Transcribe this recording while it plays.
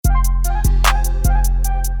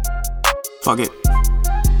fuck it.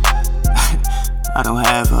 I don't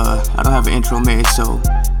have an intro made, so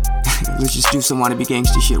let's just do some wannabe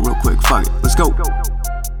gangster shit real quick. Fuck it, let's go.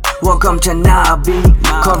 Welcome to Nabi,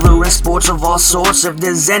 covering sports of all sorts. If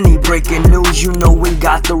there's any breaking news, you know we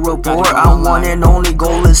got the report. Our one and only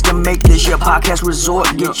goal is to make this your podcast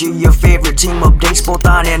resort. Get you your favorite team updates, both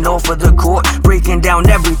on and off of the court. Breaking down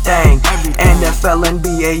everything, NFL,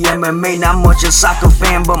 NBA, MMA. Not much a soccer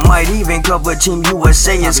fan, but might even cover Team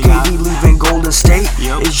USA. Is KD leaving Golden State?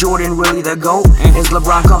 Is Jordan really the GOAT? Is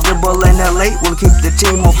LeBron comfortable in LA? We'll keep the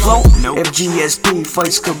team afloat. If GSP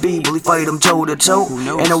fights Khabib, will he fight him toe to toe?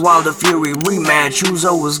 And a Wilder Fury rematch, who's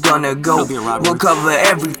always gonna go? We'll cover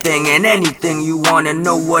everything and anything you wanna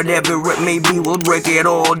know. Whatever it may be, we'll break it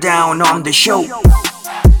all down on the show.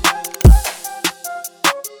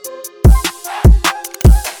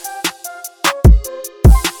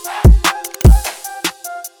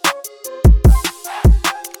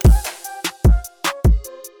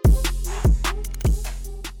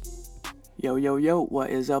 Yo, what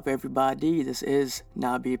is up, everybody? This is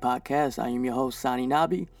Nabi Podcast. I am your host, Sani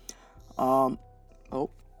Nabi. Of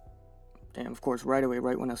course, right away,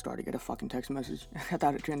 right when I started, get a fucking text message. I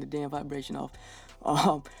thought it turned the damn vibration off.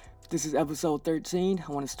 This is episode 13.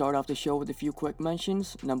 I want to start off the show with a few quick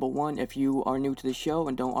mentions. Number one, if you are new to the show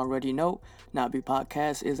and don't already know, Nabi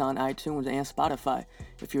Podcast is on iTunes and Spotify.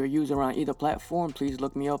 If you're a user on either platform, please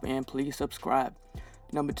look me up and please subscribe.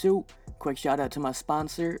 Number two, quick shout out to my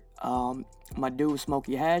sponsor, my dude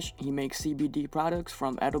Smokey Hash. He makes CBD products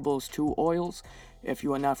from edibles to oils. If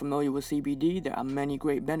you are not familiar with CBD, there are many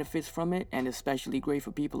great benefits from it, and especially great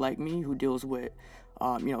for people like me who deals with,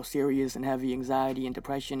 serious and heavy anxiety and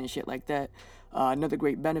depression and shit like that. Another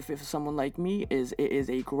great benefit for someone like me is it is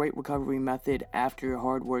a great recovery method after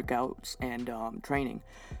hard workouts and training.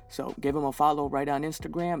 So give him a follow right on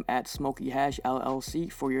Instagram at Smokey Hash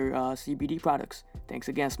LLC for your CBD products. Thanks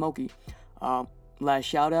again, Smokey. Last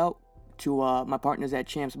shout out to my partners at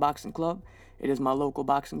Champs Boxing Club. It is my local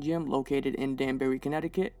boxing gym located in Danbury,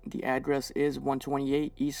 Connecticut. The address is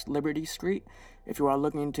 128 East Liberty Street. If you are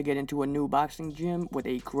looking to get into a new boxing gym with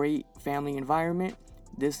a great family environment,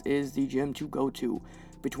 this is the gym to go to.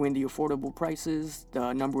 Between the affordable prices,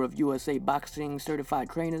 the number of USA boxing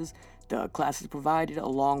certified trainers, the classes provided,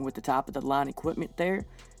 along with the top of the line equipment there,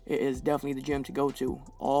 it is definitely the gym to go to.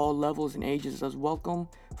 All levels and ages is welcome,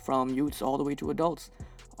 from youths all the way to adults.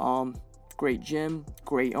 Great gym,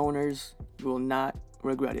 great owners. You will not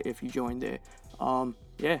regret it if you join there.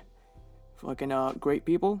 Great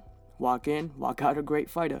people. Walk in, walk out a great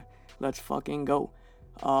fighter. Let's fucking go.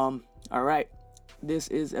 Alright. This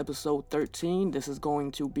is episode 13. This is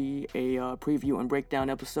going to be a preview and breakdown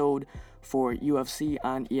episode for UFC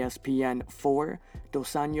on ESPN 4,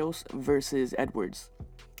 Dos Anjos versus Edwards.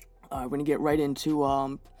 We're going to get right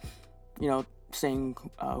into, saying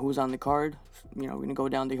who's on the card. We're going to go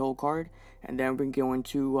down the whole card, and then we're going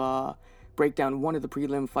to break down one of the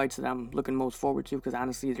prelim fights that I'm looking most forward to, because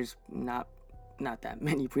honestly, there's not that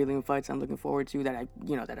many prelim fights I'm looking forward to that I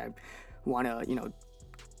want to,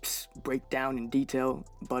 break down in detail,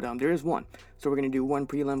 but there is one. So we're going to do one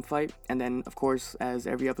prelim fight, and then, of course, as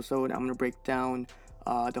every episode, I'm going to break down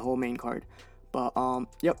the whole main card. But,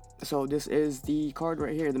 so this is the card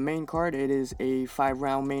right here, the main card. It is a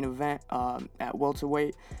 5-round main event at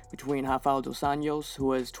welterweight between Rafael Dos Anjos,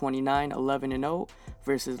 who is 29-11-0,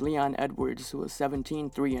 versus Leon Edwards, who is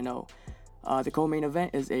 17-3-0. The co-main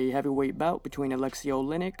event is a heavyweight bout between Alexei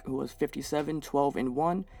Oleinik, who was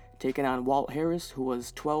 57-12-1, taking on Walt Harris, who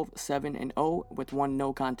was 12-7-0 with one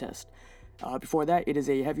no contest. Before that, it is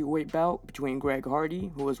a heavyweight bout between Greg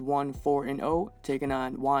Hardy, who was 1-4-0, taking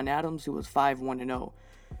on Juan Adams, who was 5-1-0.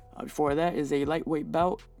 Before that is a lightweight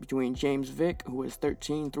bout between James Vick, who is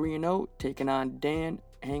 13-3-0, taking on Dan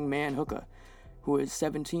Hangman Hooker, who is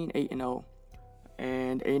 17-8-0.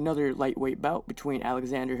 And another lightweight bout between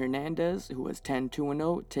Alexander Hernandez, who is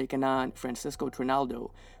 10-2-0, taking on Francisco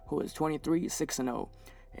Trinaldo, who is 23-6-0.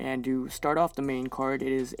 And to start off the main card,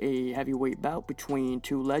 it is a heavyweight bout between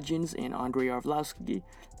two legends in Andrei Arlovski.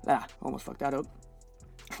 Almost fucked that up.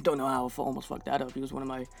 Don't know how I almost fucked that up. He was one of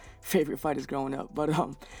my favorite fighters growing up. But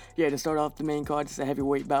to start off the main card, it's a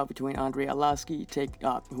heavyweight bout between Andrei Arlovski,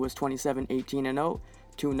 who is 27-18-0,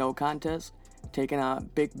 2-0 contest, taking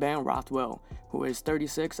on Big Ben Rothwell, who is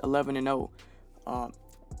 36-11-0.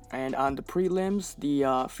 And on the prelims,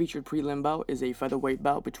 the featured prelim bout is a featherweight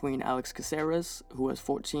bout between Alex Caceres, who is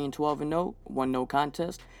 14-12-0, 1-0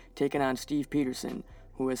 contest, taking on Steve Peterson,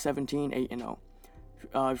 who is 17-8-0.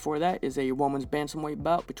 Before that is a women's bantamweight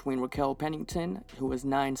bout between Raquel Pennington, who is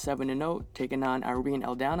 9-7-0, taking on Irene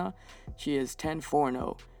Aldana. She is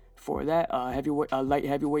 10-4-0. For that, light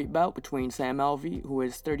heavyweight bout between Sam Alvey, who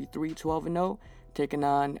is 33-12-0, taking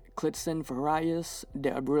on Klidson Farias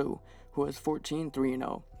de Abreu, who is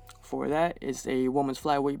 14-3-0. For that is a women's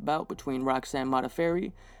flyweight bout between Roxanne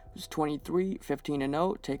Modafferi, who's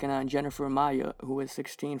 23-15-0, taking on Jennifer Maia, who is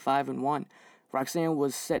 16-5-1. Roxanne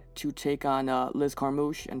was set to take on Liz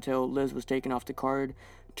Carmouche until Liz was taken off the card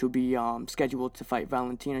to be scheduled to fight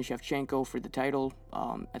Valentina Shevchenko for the title,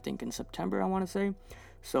 I think in September, I want to say.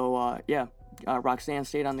 So, Roxanne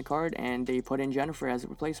stayed on the card, and they put in Jennifer as a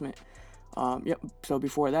replacement. So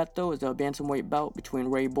before that, though, is a bantamweight bout between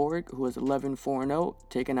Ray Borg, who is 11-4-0,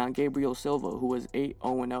 taking on Gabriel Silva, who is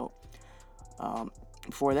 8-0-0.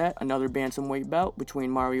 Before that, another bantamweight bout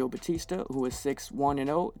between Mario Batista, who is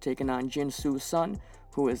 6-1-0, taking on Jin Soo Sun,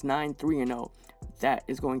 who is 9-3-0. That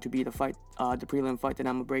is going to be the fight, the prelim fight that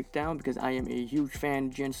I'm going to break down, because I am a huge fan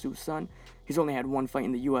of Jin Soo Sun. He's only had one fight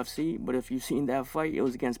in the UFC, but if you've seen that fight, it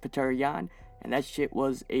was against Petr Yan, and that shit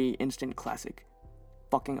was a instant classic.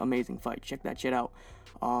 Fucking amazing fight. Check that shit out.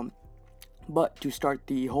 But to start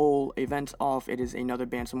the whole event off, it is another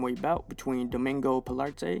bantamweight bout between Domingo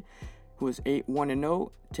Pilarte, who is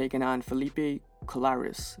 8-1-0, taking on Felipe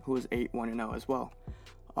Colares, who is 8-1-0 as well.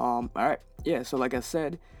 Alright, so like I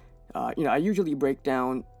said, I usually break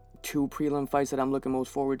down 2 prelim fights that I'm looking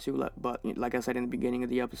most forward to, but like I said in the beginning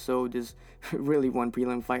of the episode, there's really one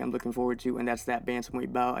prelim fight I'm looking forward to, and that's that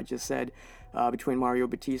bantamweight bout I just said, between Mario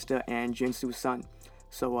Batista and Jin Soo Sun.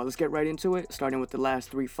 So let's get right into it, starting with the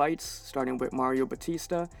last 3 fights, starting with Mario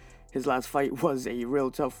Batista. His last fight was a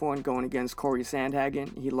real tough one, going against Corey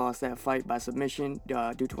Sandhagen. He lost that fight by submission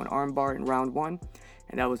due to an armbar in round 1,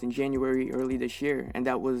 and that was in January early this year, and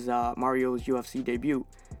that was Mario's UFC debut.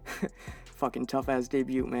 Fucking tough-ass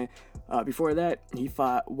debut, man. Before that, he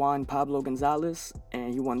fought Juan Pablo Gonzalez,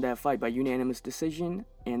 and he won that fight by unanimous decision,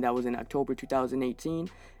 and that was in October 2018,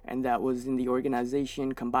 and that was in the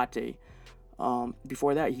organization Combate.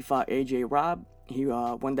 Before that, he fought AJ Robb. He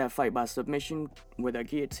won that fight by submission with a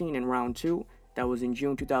guillotine in round 2. That was in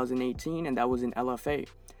June 2018, and that was in LFA.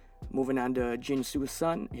 Moving on to Jin Soo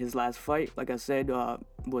Sun, his last fight, like I said,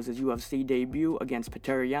 was his UFC debut against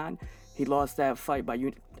Petr Yan. He lost that fight by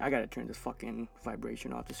I gotta turn this fucking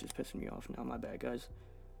vibration off. This is pissing me off now. My bad, guys.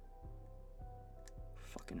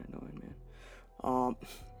 Fucking annoying,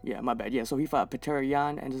 man. My bad. So he fought Petr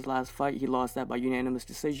Yan in his last fight. He lost that by unanimous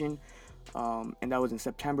decision. And that was in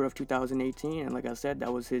September of 2018, and like I said,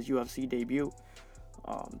 that was his UFC debut.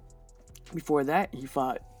 Before that, he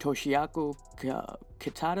fought Toshiaki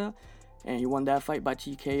Kitada, and he won that fight by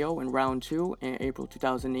TKO in round 2 in April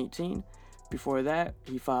 2018. Before that,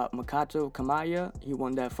 he fought Makoto Kamaya. He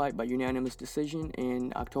won that fight by unanimous decision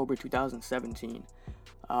in October 2017.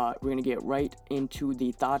 We're going to get right into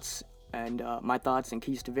the thoughts and my thoughts and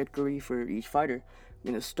keys to victory for each fighter.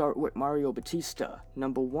 I'm going to start with Mario Batista.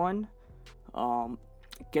 Number 1,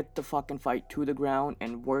 get the fucking fight to the ground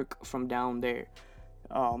and work from down there.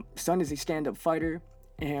 Son is a stand-up fighter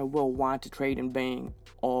and will want to trade and bang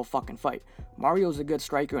all fucking fight. Mario's a good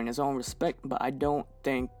striker in his own respect, but I don't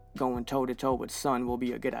think going toe-to-toe with Son will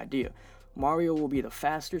be a good idea. Mario will be the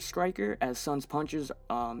faster striker, as Son's punches,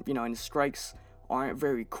 and his strikes aren't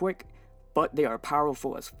very quick, but they are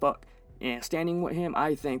powerful as fuck. And standing with him,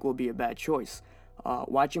 I think, will be a bad choice.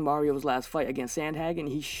 Watching Mario's last fight against Sandhagen,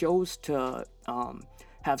 he shows to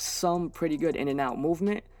have some pretty good in-and-out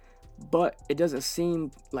movement, but it doesn't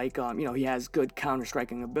seem like he has good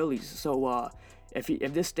counter-striking abilities. So if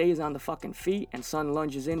this stays on the fucking feet and Son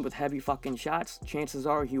lunges in with heavy fucking shots, chances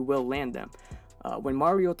are he will land them. When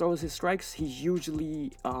Mario throws his strikes, he's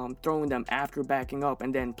usually throwing them after backing up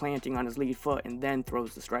and then planting on his lead foot and then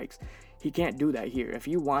throws the strikes. He can't do that here. If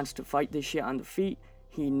he wants to fight this shit on the feet,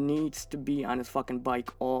 he needs to be on his fucking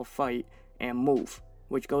bike all fight and move,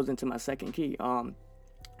 which goes into my second key.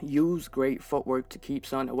 Use great footwork to keep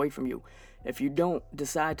Son away from you. If you don't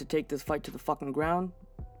decide to take this fight to the fucking ground,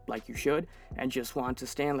 like you should, and just want to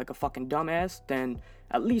stand like a fucking dumbass, then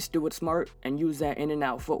at least do it smart and use that in and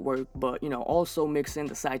out footwork, but also mix in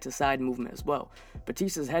the side to side movement as well.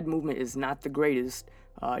 Batista's head movement is not the greatest,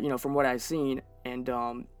 from what I've seen, and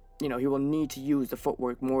he will need to use the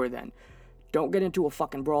footwork more than. Don't get into a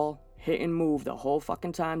fucking brawl. Hit and move the whole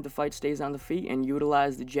fucking time the fight stays on the feet, and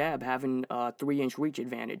utilize the jab, having a 3-inch reach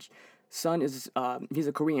advantage. Son is he's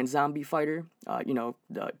a Korean zombie fighter,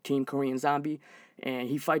 the Team Korean Zombie, and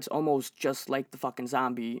he fights almost just like the fucking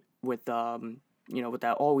zombie with with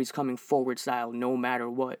that always coming forward style, no matter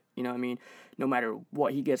what. No matter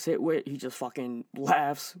what he gets hit with, he just fucking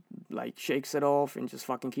laughs, like shakes it off, and just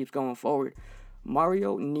fucking keeps going forward.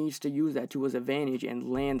 Mario needs to use that to his advantage and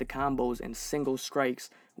land the combos and single strikes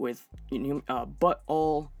with, but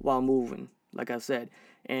all while moving, like I said.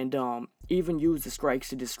 And even use the strikes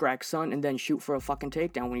to distract Sun and then shoot for a fucking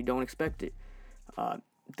takedown when you don't expect it.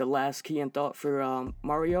 The last key and thought for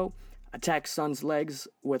Mario, attack Sun's legs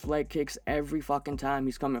with leg kicks every fucking time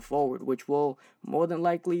he's coming forward, which will more than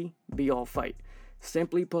likely be all fight.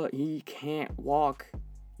 Simply put, he can't walk.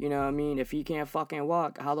 You know what I mean? If he can't fucking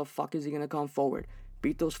walk, how the fuck is he gonna come forward?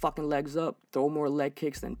 Beat those fucking legs up, throw more leg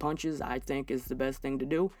kicks than punches, I think is the best thing to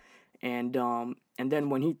do. And then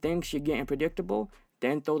when he thinks you're getting predictable,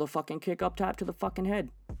 then throw the fucking kick up top to the fucking head.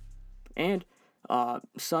 And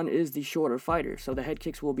Sun is the shorter fighter, so the head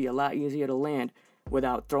kicks will be a lot easier to land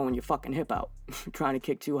without throwing your fucking hip out, trying to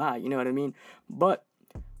kick too high, you know what I mean? But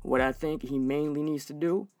what I think he mainly needs to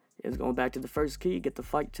do is going back to the first key, get the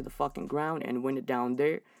fight to the fucking ground and win it down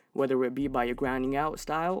there, whether it be by a grounding out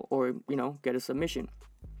style or, get a submission.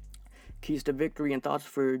 Keys to victory and thoughts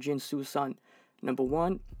for Jin Soo Sun. Number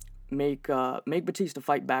 1, make Batista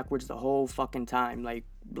fight backwards the whole fucking time,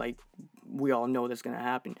 like we all know that's gonna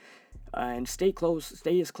happen. And stay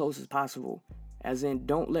as close as possible. As in,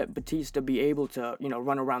 don't let Batista be able to,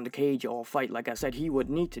 run around the cage all fight, like I said he would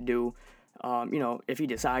need to do, if he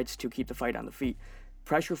decides to keep the fight on the feet.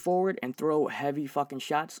 Pressure forward and throw heavy fucking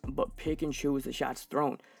shots, but pick and choose the shots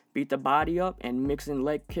thrown. Beat the body up and mix in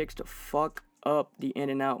leg kicks to fuck up the in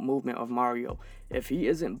and out movement of Mario. If he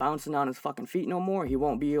isn't bouncing on his fucking feet no more, he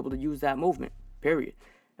won't be able to use that movement, period.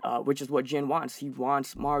 Which is what Jin wants. He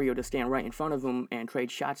wants Mario to stand right in front of him and trade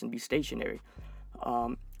shots and be stationary.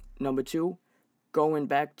 Number 2, going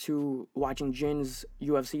back to watching Jin's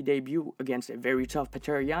UFC debut against a very tough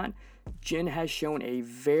Petr Yan, Jin has shown a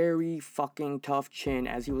very fucking tough chin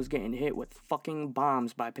as he was getting hit with fucking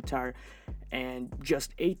bombs by Petr and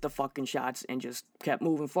just ate the fucking shots and just kept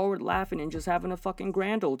moving forward, laughing and just having a fucking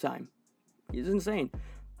grand old time. It's insane.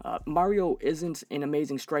 Mario isn't an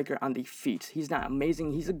amazing striker on the feet. He's not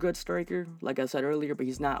amazing. He's a good striker, like I said earlier, but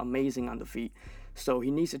he's not amazing on the feet. So he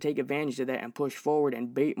needs to take advantage of that and push forward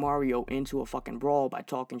and bait Mario into a fucking brawl by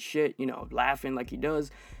talking shit, laughing like he does,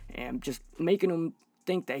 and just making him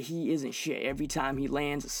think that he isn't shit every time he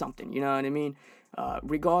lands something, you know what I mean?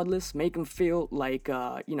 Regardless, make him feel like,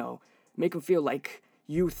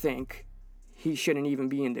 you think he shouldn't even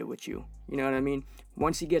be in there with you. You know what I mean?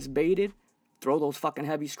 Once he gets baited, throw those fucking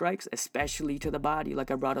heavy strikes, especially to the body,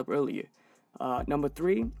 like I brought up earlier. Number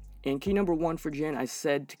 3, in key number 1 for Jin, I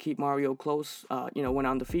said to keep Mario close, when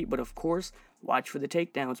on the feet. But of course, watch for the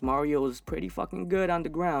takedowns. Mario is pretty fucking good on the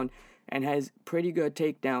ground and has pretty good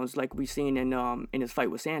takedowns, like we seen in his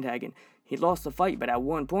fight with Sandhagen. He lost the fight, but at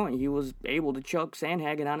one point, he was able to chuck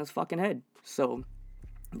Sandhagen on his fucking head. So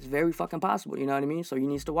it's very fucking possible, you know what I mean? So he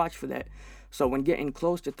needs to watch for that. So when getting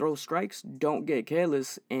close to throw strikes, don't get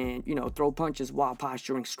careless and, throw punches while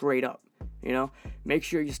posturing straight up, Make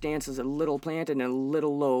sure your stance is a little planted and a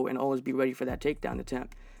little low and always be ready for that takedown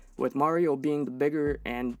attempt. With Mario being the bigger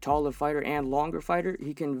and taller fighter and longer fighter,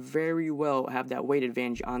 he can very well have that weight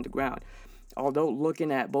advantage on the ground. Although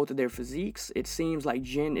looking at both of their physiques, it seems like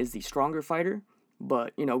Jin is the stronger fighter.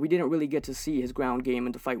 But, we didn't really get to see his ground game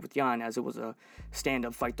in the fight with Yan, as it was a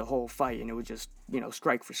stand-up fight the whole fight, and it was just,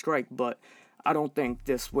 strike for strike. But I don't think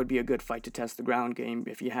this would be a good fight to test the ground game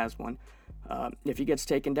if he has one. If he gets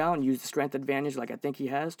taken down, use the strength advantage like I think he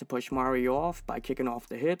has to push Mario off by kicking off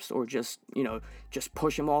the hips, or just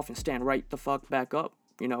push him off and stand right the fuck back up,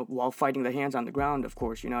 while fighting the hands on the ground, of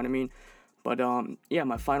course, you know what I mean? But,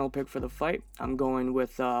 my final pick for the fight, I'm going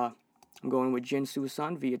with Jin Soo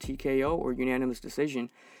Sun via TKO or unanimous decision.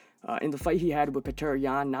 In the fight he had with Petr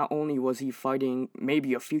Yan, not only was he fighting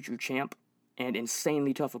maybe a future champ and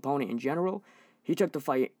insanely tough opponent in general, he took the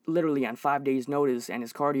fight literally on 5 days' notice and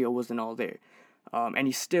his cardio wasn't all there. And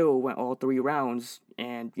he still went all 3 rounds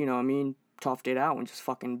and, toughed it out and just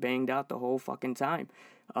fucking banged out the whole fucking time.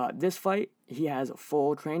 This fight, he has a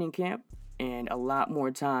full training camp and a lot more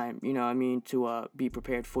time, to be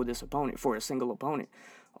prepared for this opponent, for a single opponent.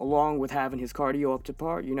 Along with having his cardio up to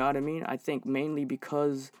par, you know what I mean? I think mainly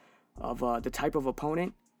because of the type of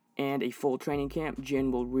opponent and a full training camp,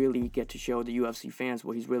 Jin will really get to show the UFC fans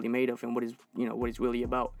what he's really made of and what he's really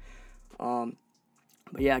about. But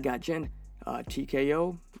yeah, I got Jin,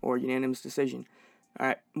 TKO or unanimous decision. All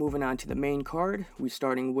right, moving on to the main card. We're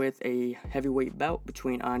starting with a heavyweight bout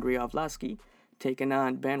between Andrei Arlovski taking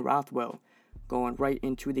on Ben Rothwell. Going right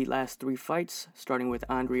into the last 3 fights, starting with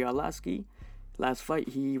Andrei Arlovski. Last fight,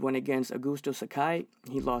 he went against Augusto Sakai.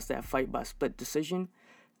 He lost that fight by split decision.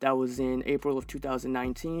 That was in April of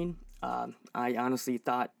 2019. I honestly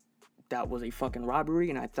thought that was a fucking robbery,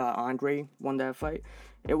 and I thought Andre won that fight.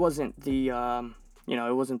 It wasn't the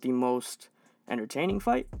it wasn't the most entertaining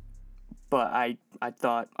fight, but I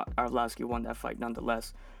thought Arlovsky won that fight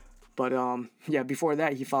nonetheless. But before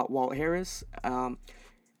that he fought Walt Harris.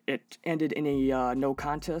 It ended in a no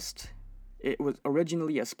contest. It was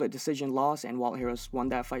originally a split decision loss, and Walt Harris won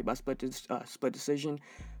that fight by split decision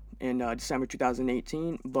in December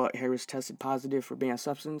 2018. But Harris tested positive for banned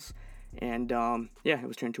substance, and it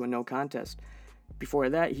was turned to a no contest. Before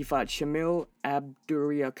that, he fought Shamil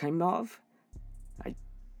Abdurakhimov.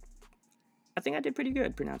 I think I did pretty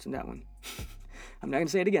good pronouncing that one. I'm not gonna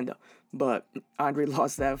say it again though. But Andre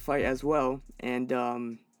lost that fight as well, and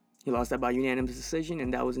he lost that by unanimous decision,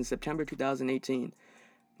 and that was in September 2018.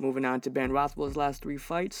 Moving on to Ben Rothwell's last 3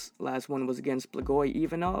 fights. Last one was against Blagoy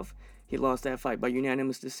Ivanov. He lost that fight by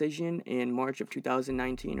unanimous decision in March of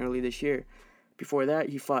 2019, early this year. Before that,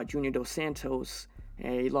 he fought Junior Dos Santos,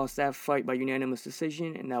 and he lost that fight by unanimous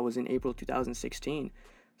decision, and that was in April 2016.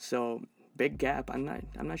 So, big gap. I'm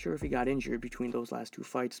not sure if he got injured between those last 2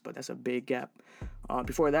 fights, but that's a big gap.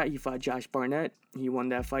 Before that, he fought Josh Barnett. He won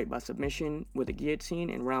that fight by submission with a guillotine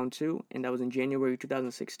in round 2, and that was in January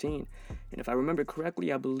 2016. And if I remember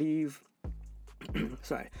correctly, I believe Ben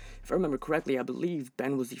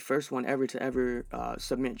was the first one ever to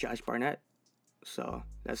submit Josh Barnett. So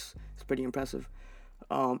that's pretty impressive.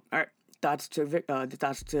 All right,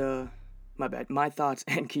 my thoughts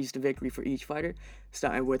and keys to victory for each fighter,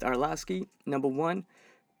 starting with Arlovsky. Number 1,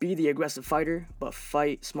 be the aggressive fighter, but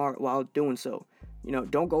fight smart while doing so.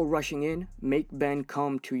 Don't go rushing in, make Ben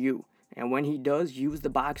come to you. And when he does, use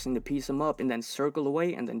the boxing to piece him up and then circle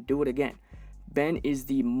away and then do it again. Ben is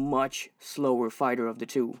the much slower fighter of the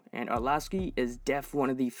two, and Arlovsky is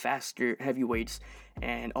one of the faster heavyweights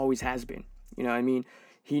and always has been. You know what I mean?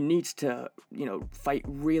 He needs to, fight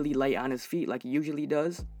really light on his feet like he usually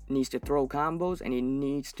does. Needs to throw combos, and he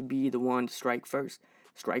needs to be the one to strike first.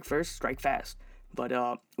 Strike first, strike fast.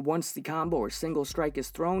 But once the combo or single strike is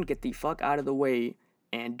thrown, get the fuck out of the way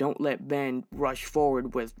and don't let Ben rush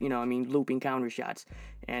forward with, looping counter shots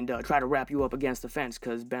and try to wrap you up against the fence,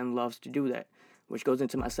 because Ben loves to do that, which goes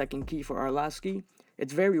into my second key for Arlovsky.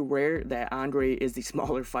 It's very rare that Andre is the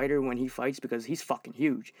smaller fighter when he fights because he's fucking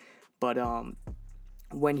huge. But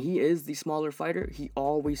when he is the smaller fighter, he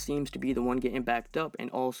always seems to be the one getting backed up and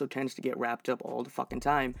also tends to get wrapped up all the fucking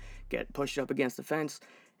time, get pushed up against the fence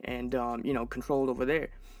and, controlled over there.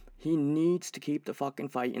 He needs to keep the fucking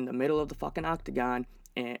fight in the middle of the fucking octagon,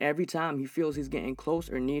 and every time he feels he's getting close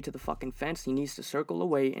or near to the fucking fence, he needs to circle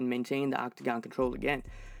away and maintain the octagon control again.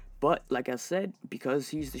 But, like I said, because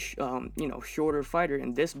he's the, shorter fighter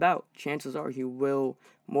in this bout, chances are he will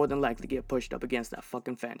more than likely get pushed up against that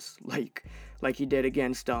fucking fence. Like he did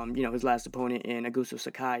against, his last opponent in Augusto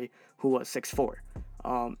Sakai, who was 6'4".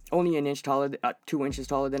 Only 2 inches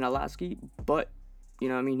taller than Arlovsky, but,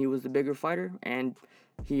 he was the bigger fighter, and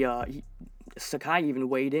Sakai even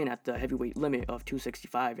weighed in at the heavyweight limit of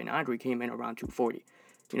 265, and Andre came in around 240.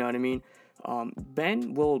 You know what I mean?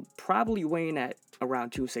 Ben will probably weigh in at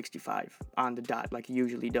around 265 on the dot, like he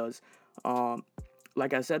usually does.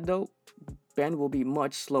 Like I said, though, Ben will be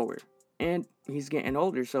much slower, and he's getting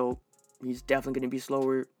older, so he's definitely going to be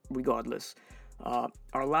slower regardless.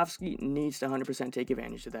 Arlovsky needs to 100% take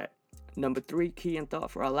advantage of that. Number 3 key and thought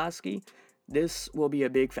for Arlovsky. This will be a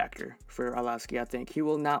big factor for Arlovsky, I think. He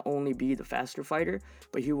will not only be the faster fighter,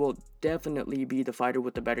 but he will definitely be the fighter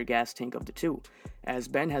with the better gas tank of the two, as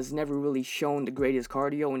Ben has never really shown the greatest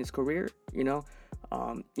cardio in his career,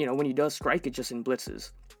 when he does strike, it just in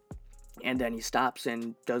blitzes, and then he stops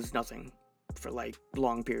and does nothing for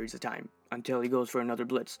long periods of time until he goes for another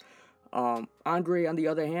blitz. Andre, on the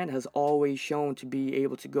other hand, has always shown to be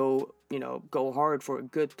able to go hard for a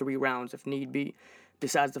good 3 rounds if need be.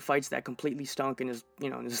 Besides the fights that completely stunk in his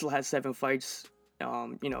last 7 fights,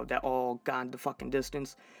 that all gone the fucking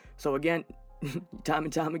distance. So again, time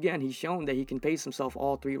and time again, he's shown that he can pace himself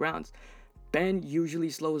all 3 rounds. Ben usually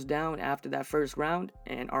slows down after that first round,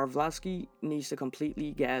 and Arlovsky needs to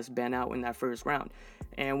completely gas Ben out in that first round.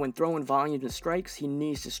 And when throwing volumes and strikes, he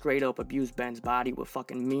needs to straight up abuse Ben's body with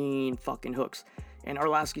fucking mean fucking hooks. In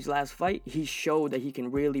Arlovsky's last fight, he showed that he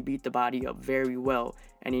can really beat the body up very well,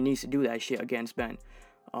 and he needs to do that shit against Ben.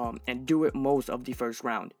 And do it most of the first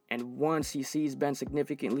round. And once he sees Ben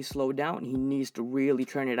significantly slow down, he needs to really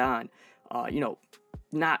turn it on.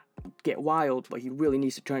 Not get wild, but he really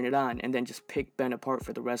needs to turn it on and then just pick Ben apart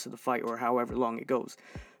for the rest of the fight or however long it goes.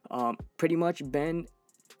 Pretty much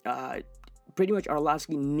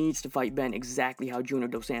Arlovsky needs to fight Ben exactly how Junior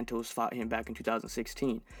Dos Santos fought him back in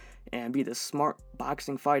 2016 and be the smart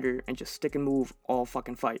boxing fighter and just stick and move all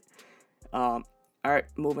fucking fight. Alright,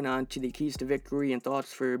 moving on to the keys to victory and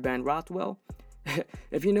thoughts for Ben Rothwell.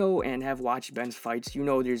 If you know and have watched Ben's fights, you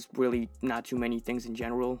know there's really not too many things in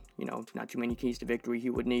general, not too many keys to victory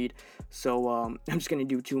he would need. So I'm just going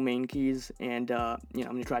to do 2 main keys, and I'm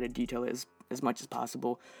going to try to detail it as much as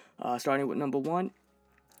possible. Starting with number 1,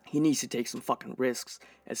 he needs to take some fucking risks,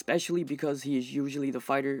 especially because he is usually the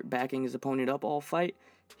fighter backing his opponent up all fight.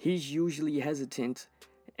 He's usually hesitant,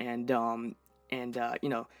 and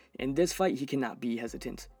in this fight, he cannot be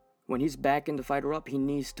hesitant. When he's backing the fighter up, he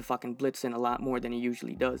needs to fucking blitz in a lot more than he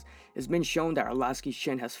usually does. It's been shown that Arlovski's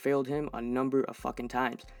chin has failed him a number of fucking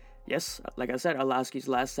times. Yes, like I said, Arlovski's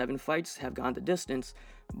last 7 fights have gone the distance,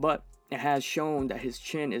 but it has shown that his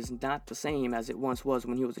chin is not the same as it once was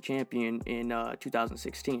when he was a champion in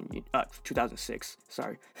 2006,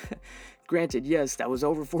 sorry. Granted, yes, that was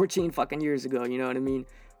over 14 fucking years ago, you know what I mean?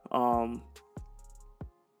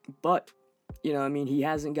 But, he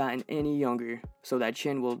hasn't gotten any younger, so that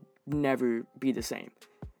chin will never be the same.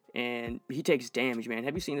 And he takes damage, man.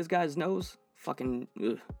 Have you seen this guy's nose? Fucking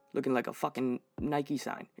looking like a fucking Nike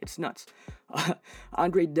sign. It's nuts.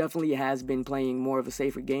 Andre definitely has been playing more of a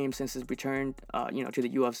safer game since his return, to the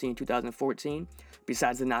UFC in 2014.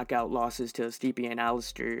 Besides the knockout losses to Stipe and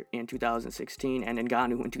Alistair in 2016 and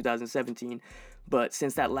Ngannou in 2017. But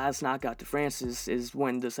since that last knockout to Francis is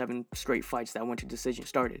when the 7 straight fights that went to decision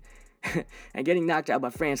started. And getting knocked out by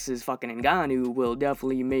Francis fucking Ngannou will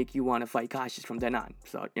definitely make you want to fight cautious from then on.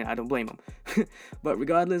 So, I don't blame him. But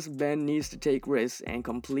regardless, Ben needs to take risks and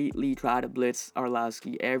completely try to blitz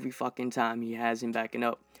Arlovski every fucking time he has him backing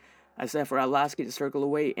up. I said for Arlovski to circle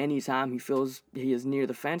away anytime he feels he is near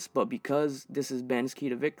the fence, but because this is Ben's key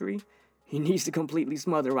to victory, he needs to completely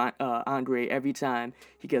smother Andre every time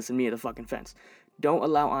he gets him near the fucking fence. Don't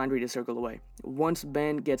allow Andre to circle away. Once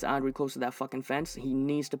Ben gets Andre close to that fucking fence, he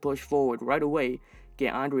needs to push forward right away,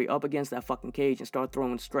 get Andre up against that fucking cage, and start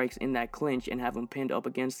throwing strikes in that clinch and have him pinned up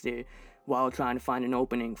against it while trying to find an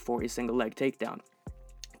opening for a single leg takedown.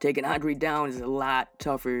 Taking Andre down is a lot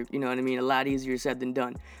tougher, a lot easier said than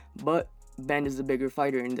done. But Ben is the bigger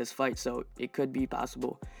fighter in this fight, so it could be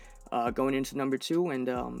possible. Going into number 2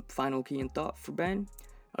 and final key and thought for Ben.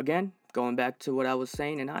 Again, going back to what I was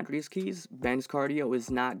saying in Andre's keys, Ben's cardio is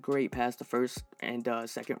not great past the first and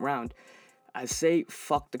second round. I say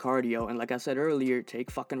fuck the cardio, and like I said earlier, take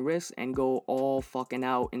fucking risks and go all fucking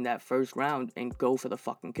out in that first round and go for the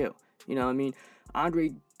fucking kill. You know what I mean?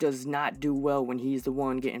 Andre does not do well when he's the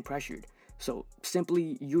one getting pressured. So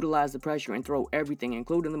simply utilize the pressure and throw everything,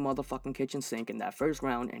 including the motherfucking kitchen sink, in that first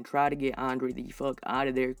round and try to get Andre the fuck out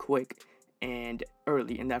of there quick and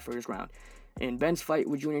early in that first round. In Ben's fight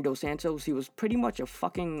with Junior Dos Santos, he was pretty much a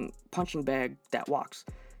fucking punching bag that walks.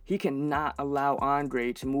 He cannot allow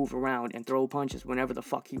Andre to move around and throw punches whenever the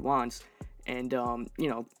fuck he wants and,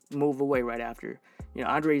 move away right after.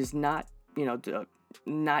 Andre is not,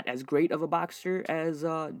 not as great of a boxer as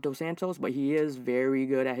Dos Santos, but he is very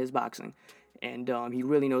good at his boxing. And he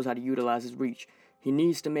really knows how to utilize his reach. Ben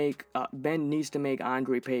needs to make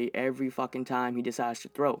Andre pay every fucking time he decides to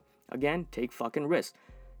throw. Again, take fucking risks.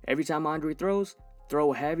 Every time Andre throws,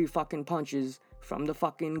 throw heavy fucking punches from the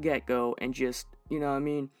fucking get-go and just,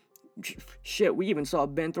 shit, we even saw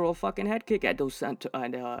Ben throw a fucking head kick at Dos Santos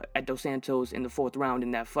in the 4th round in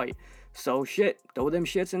that fight. So shit, throw them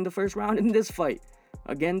shits in the first round in this fight.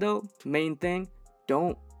 Again though, main thing,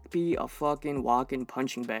 don't be a fucking walking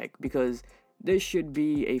punching bag, because this should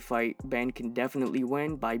be a fight Ben can definitely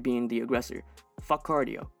win by being the aggressor. Fuck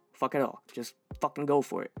cardio. Fuck it all. Just fucking go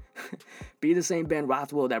for it. Be the same Ben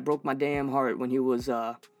Rothwell that broke my damn heart when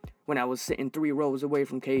I was sitting 3 rows away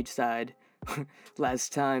from cage side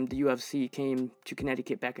last time the UFC came to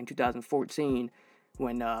Connecticut back in 2014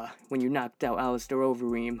 when you knocked out Alistair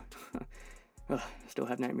Overeem. Still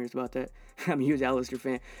have nightmares about that. I'm a huge Alistair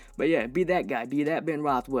fan. But yeah, be that guy. Be that Ben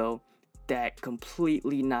Rothwell that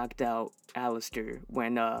completely knocked out Alistair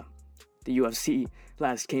when the UFC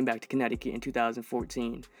last came back to Connecticut in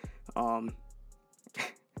 2014.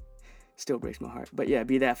 Still breaks my heart. But yeah,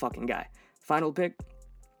 be that fucking guy. Final pick,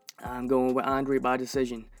 I'm going with Andre by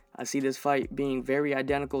decision. I see this fight being very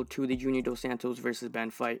identical to the Junior Dos Santos versus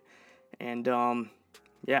Ben fight. And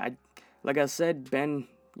like I said, Ben,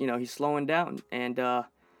 he's slowing down. And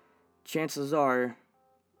chances are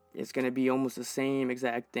it's going to be almost the same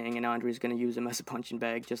exact thing. And Andre's going to use him as a punching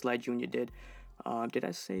bag, just like Junior did. Did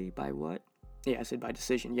I say by what? Yeah, I said by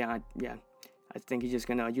decision. Yeah. I think he's just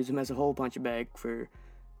going to use him as a whole punching bag for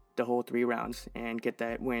the whole 3 rounds and get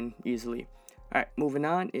that win easily. Alright, moving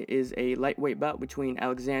on. It is a lightweight bout between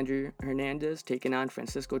Alexander Hernandez taking on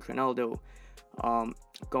Francisco Trinaldo.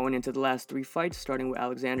 Going into the last 3 fights, starting with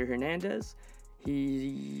Alexander Hernandez,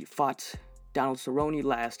 he fought Donald Cerrone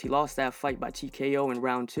last. He lost that fight by TKO in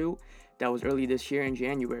round 2. That was early this year in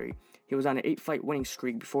January. He was on an 8-fight winning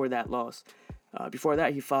streak before that loss. Before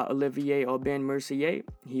that, he fought Olivier Aubin Mercier.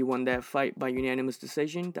 He won that fight by unanimous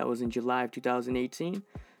decision. That was in July of 2018.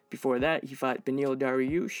 Before that, he fought Beneil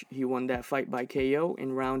Dariush. He won that fight by KO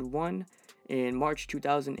in round 1 in March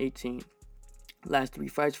 2018. Last 3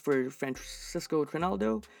 fights for Francisco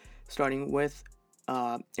Trinaldo, starting with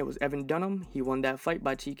it was Evan Dunham. He won that fight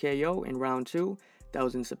by TKO in round 2. That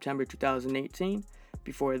was in September 2018.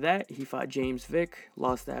 Before that, he fought James Vick,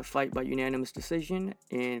 lost that fight by unanimous decision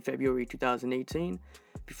in February 2018.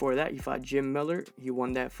 Before that, he fought Jim Miller. He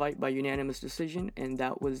won that fight by unanimous decision, and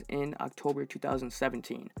that was in October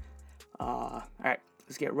 2017. Alright,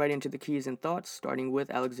 let's get right into the keys and thoughts, starting with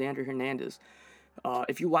Alexander Hernandez.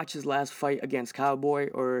 If you watch his last fight against Cowboy,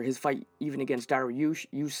 or his fight even against Dariush,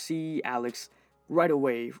 you see Alex right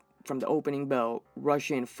away from the opening bell rush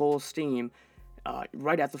in full steam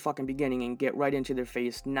right at the fucking beginning and get right into their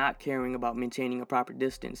face, not caring about maintaining a proper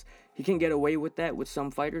distance. He can get away with that with some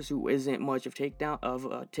fighters who isn't much of a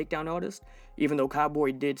takedown artist, even though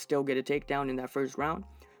Cowboy did still get a takedown in that first round.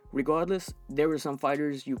 Regardless, there are some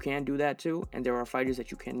fighters you can do that to, and there are fighters that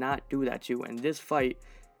you cannot do that to, and this fight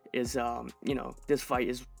is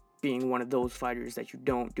being one of those fighters that you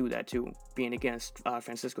don't do that to, being against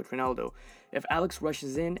Francisco Trinaldo. If Alex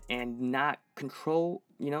rushes in and not control,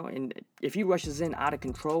 and if he rushes in out of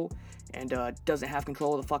control and doesn't have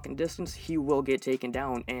control of the fucking distance, he will get taken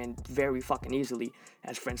down, and very fucking easily,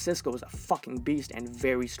 as Francisco is a fucking beast and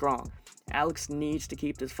very strong. Alex needs to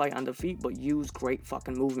keep this fight on the feet, but use great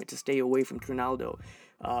fucking movement to stay away from Trinaldo.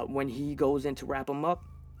 When he goes in to wrap him up,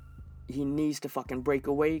 he needs to fucking break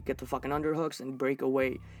away, get the fucking underhooks, and break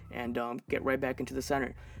away, and get right back into the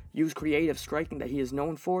center. Use creative striking that he is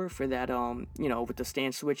known for that, with the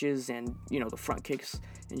stance switches and, the front kicks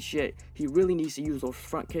and shit. He really needs to use those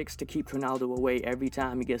front kicks to keep Trinaldo away every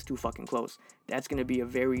time he gets too fucking close. That's going to be a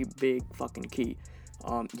very big fucking key.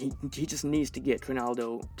 He just needs to get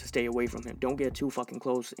Trinaldo to stay away from him. Don't get too fucking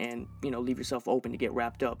close and, leave yourself open to get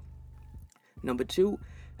wrapped up. Number 2,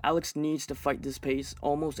 Alex needs to fight this pace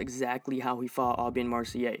almost exactly how he fought Aubin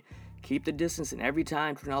Mercier. Keep the distance, and every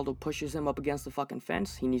time Trinaldo pushes him up against the fucking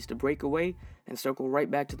fence, he needs to break away and circle right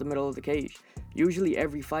back to the middle of the cage. Usually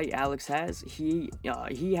every fight Alex has, he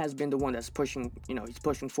has been the one that's pushing, he's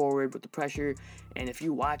pushing forward with the pressure, and if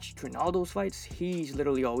you watch Trinaldo's fights, he's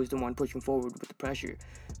literally always the one pushing forward with the pressure.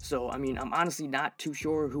 So, I'm honestly not too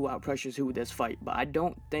sure who out-pressures who this fight, but I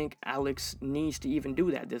don't think Alex needs to even do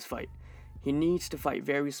that this fight. He needs to fight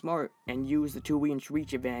very smart and use the 2-inch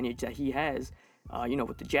reach advantage that he has,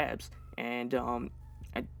 with the jabs. And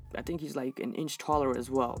I think he's like an inch taller as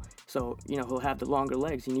well. So, he'll have the longer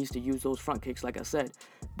legs. He needs to use those front kicks, like I said.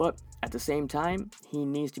 But at the same time, he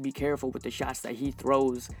needs to be careful with the shots that he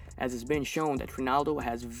throws, as it's been shown that Trinaldo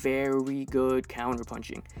has very good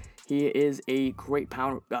counterpunching. He is a great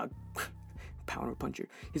power puncher.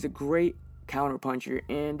 He's a great counterpuncher.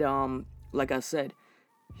 And, like I said,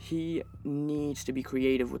 he needs to be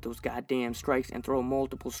creative with those goddamn strikes and throw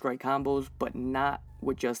multiple strike combos, but not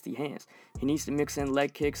with just the hands. He needs to mix in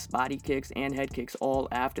leg kicks, body kicks, and head kicks all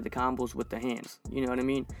after the combos with the hands. You know what I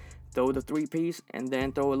mean? Throw the 3-piece and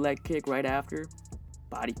then throw a leg kick right after,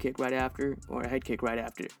 body kick right after, or a head kick right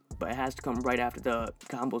after. But it has to come right after the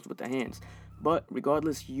combos with the hands. But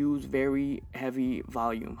regardless, use very heavy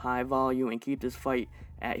volume, high volume, and keep this fight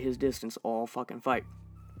at his distance all fucking fight.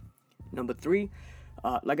 Number 3,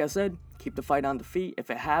 like I said, keep the fight on the feet. If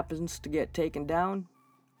it happens to get taken down,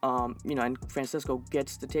 and Francisco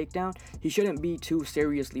gets the takedown, he shouldn't be too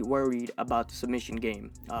seriously worried about the submission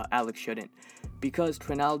game. Alex shouldn't. Because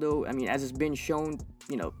Trinaldo, as it's been shown,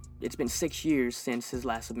 it's been 6 years since his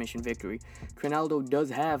last submission victory. Trinaldo does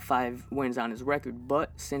have 5 wins on his record,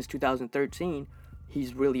 but since 2013,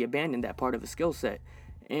 he's really abandoned that part of his skill set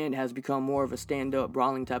and has become more of a stand-up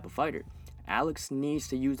brawling type of fighter. Alex needs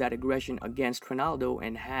to use that aggression against Trinaldo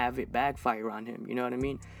and have it backfire on him, you know what I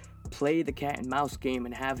mean? Play the cat and mouse game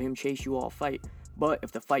and have him chase you all fight. But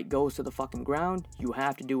if the fight goes to the fucking ground, you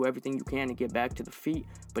have to do everything you can to get back to the feet,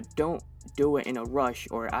 but don't do it in a rush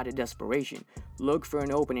or out of desperation. Look for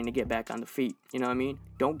an opening to get back on the feet, you know what I mean?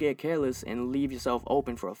 Don't get careless and leave yourself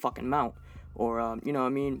open for a fucking mount, or,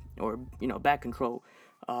 back control.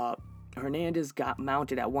 Hernandez got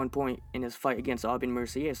mounted at one point in his fight against Aubin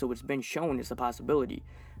Mercier, so it's been shown it's a possibility.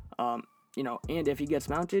 And if he gets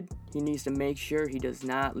mounted, he needs to make sure he does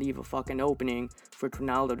not leave a fucking opening for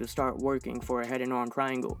Trinaldo to start working for a head and arm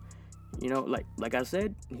triangle. Like I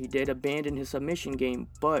said, he did abandon his submission game,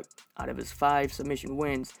 but out of his 5 submission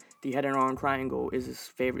wins, the head and arm triangle is his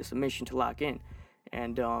favorite submission to lock in.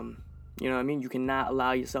 And, You know what I mean? You cannot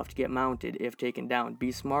allow yourself to get mounted if taken down.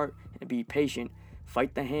 Be smart and be patient.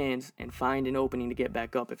 Fight the hands and find an opening to get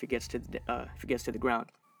back up if it gets to the ground.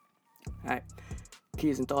 All right.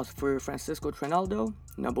 Keys and thoughts for Francisco Trinaldo.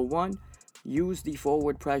 Number 1, use the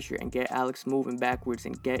forward pressure and get Alex moving backwards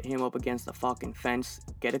and get him up against the fucking fence.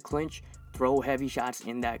 Get a clinch. Throw heavy shots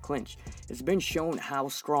in that clinch. It's been shown how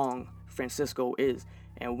strong Francisco is,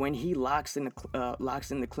 and when he locks in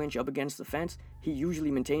the clinch up against the fence, he usually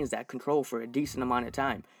maintains that control for a decent amount of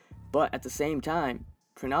time. But at the same time,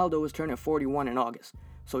 Trinaldo is turning 41 in August,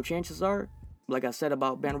 so chances are, like I said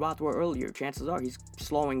about Ben Rothwell earlier, chances are he's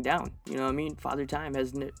slowing down. You know what I mean? Father Time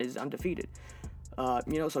is undefeated.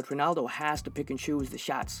 So Trinaldo has to pick and choose the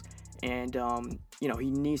shots, and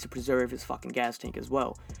he needs to preserve his fucking gas tank as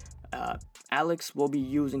well. Alex will be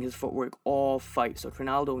using his footwork all fight, so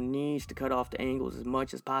Trinaldo needs to cut off the angles as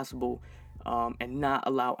much as possible, and not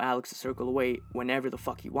allow Alex to circle away whenever the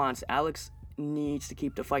fuck he wants. Alex needs to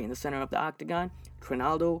keep the fight in the center of the octagon.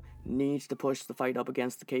 Trinaldo needs to push the fight up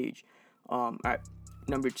against the cage. Alright,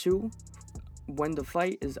 number 2, when the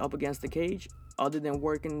fight is up against the cage, other than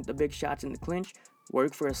working the big shots in the clinch,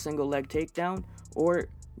 work for a single leg takedown, or,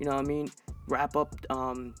 wrap up,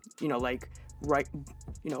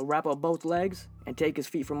 wrap up both legs and take his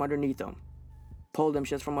feet from underneath him. Pull them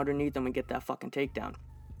shits from underneath him and get that fucking takedown.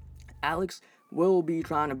 Alex will be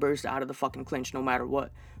trying to burst out of the fucking clinch no matter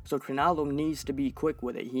what. So Trinaldo needs to be quick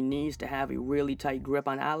with it. He needs to have a really tight grip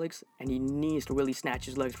on Alex, and he needs to really snatch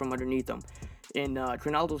his legs from underneath him. In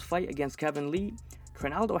Trinaldo's fight against Kevin Lee,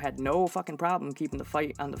 Trinaldo had no fucking problem keeping the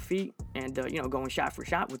fight on the feet and, going shot for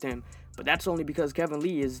shot with him. But that's only because Kevin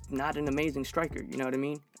Lee is not an amazing striker, you know what I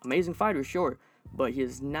mean? Amazing fighter, sure, but he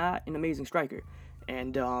is not an amazing striker.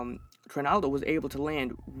 And Trinaldo was able to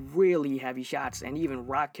land really heavy shots and even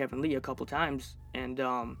rock Kevin Lee a couple times. And,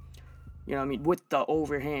 with the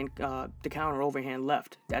overhand, the counter overhand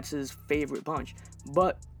left. That's his favorite punch.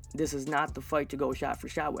 But this is not the fight to go shot for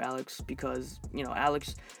shot with Alex because,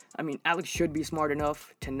 Alex should be smart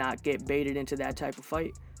enough to not get baited into that type of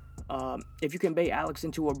fight. If you can bait Alex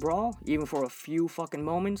into a brawl, even for a few fucking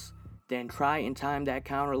moments, then try and time that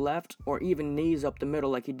counter left or even knees up the middle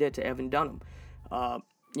like he did to Evan Dunham.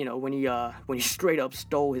 When he straight up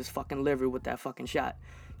stole his fucking liver with that fucking shot.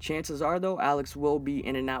 Chances are, though, Alex will be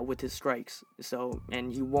in and out with his strikes.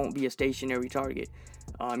 And he won't be a stationary target,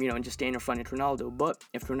 and just stand in front of Trinaldo. But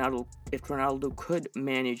if Trinaldo could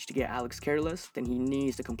manage to get Alex careless, then he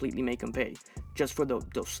needs to completely make him pay. Just for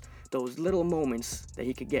those little moments that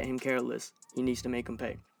he could get him careless, he needs to make him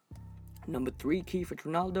pay. Number 3 key for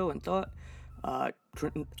Trinaldo and thought.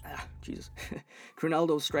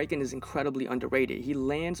 Trinaldo's striking is incredibly underrated. He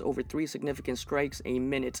lands over 3 significant strikes a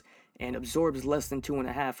minute and absorbs less than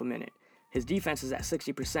 2.5 a minute. His defense is at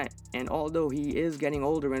 60%, and although he is getting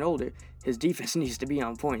older and older, his defense needs to be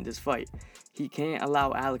on point this fight. He can't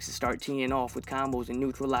allow Alex to start teeing off with combos and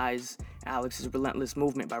neutralize Alex's relentless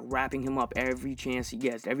movement by wrapping him up every chance he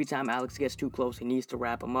gets. Every time Alex gets too close, he needs to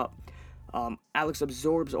wrap him up. Alex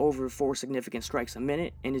absorbs over 4 significant strikes a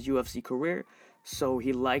minute in his UFC career, so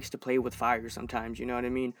he likes to play with fire sometimes, you know what I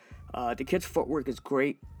mean? The kid's footwork is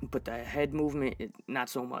great, but the head movement, not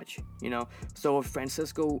so much, So if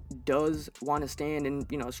Francisco does want to stand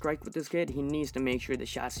and, strike with this kid, he needs to make sure the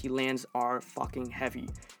shots he lands are fucking heavy.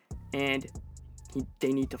 And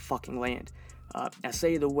they need to fucking land. I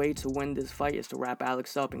say the way to win this fight is to wrap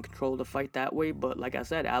Alex up and control the fight that way, but like I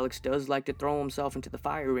said, Alex does like to throw himself into the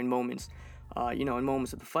fire in moments, in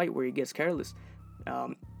moments of the fight where he gets careless.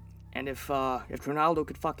 And if Trinaldo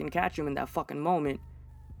could fucking catch him in that fucking moment,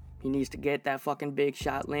 he needs to get that fucking big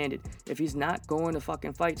shot landed. If he's not going to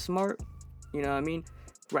fucking fight smart,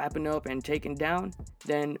 wrapping up and taking down,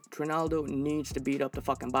 then Trinaldo needs to beat up the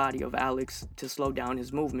fucking body of Alex to slow down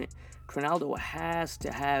his movement. Trinaldo has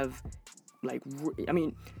to have,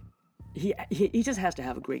 he just has to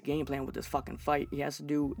have a great game plan with this fucking fight. He has to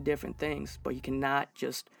do different things, but he cannot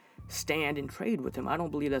just stand and trade with him. I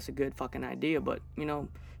don't believe that's a good fucking idea, but,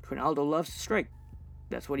 Trinaldo loves to strike.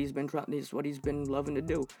 That's what he's been loving to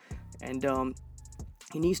do. And,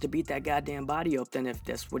 he needs to beat that goddamn body up then if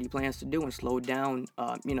that's what he plans to do and slow down,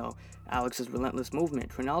 Alex's relentless movement.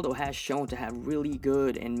 Trinaldo has shown to have really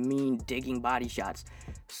good and mean digging body shots.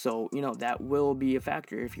 So, that will be a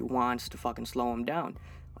factor if he wants to fucking slow him down.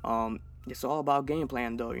 It's all about game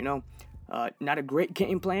plan though, not a great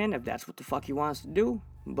game plan if that's what the fuck he wants to do,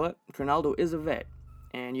 but Trinaldo is a vet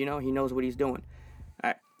and, he knows what he's doing.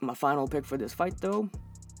 Alright, my final pick for this fight though,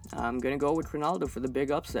 I'm gonna go with Trinaldo for the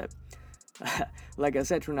big upset. Like I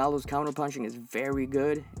said, Trinaldo's counterpunching is very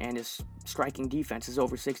good, and his striking defense is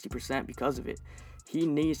over 60% because of it. he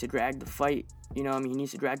needs to drag the fight. You know what I mean? He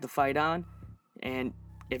needs to drag the fight on. And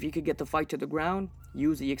if he could get the fight to the ground,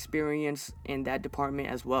 use the experience in that department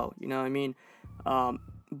as well. You know what I mean?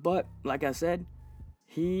 But like I said,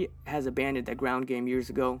 he has abandoned that ground game years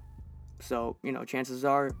ago. So, chances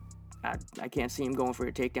are I can't see him going for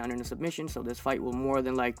a takedown and a submission. So this fight will more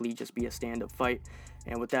than likely just be a stand-up fight.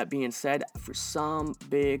 And with that being said, for some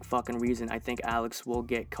big fucking reason, I think Alex will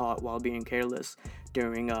get caught while being careless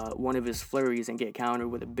during one of his flurries and get countered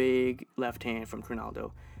with a big left hand from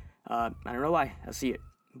Trinaldo. I don't know why. I see it.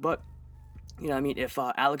 But, if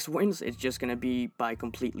Alex wins, it's just going to be by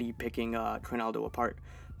completely picking Trinaldo apart.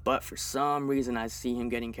 But for some reason, I see him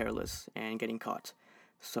getting careless and getting caught.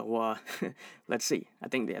 So, let's see. I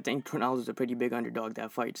think Trinaldo's a pretty big underdog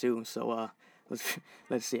that fight, too. So,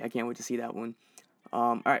 let's see. I can't wait to see that one.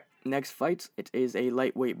 Alright, next fight. It is a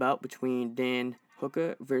lightweight bout between Dan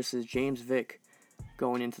Hooker versus James Vick.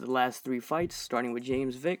 Going into the last 3 fights, starting with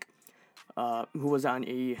James Vick, who was on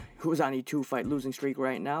a 2-fight losing streak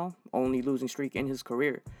right now, only losing streak in his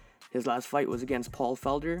career. His last fight was against Paul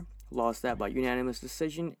Felder, lost that by unanimous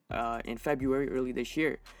decision in February early this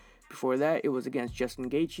year. Before that, it was against Justin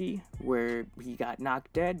Gaethje, where he got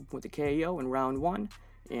knocked dead with a KO in round 1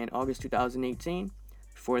 in August 2018.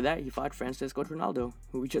 Before that, he fought Francisco Trinaldo,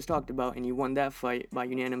 who we just talked about, and he won that fight by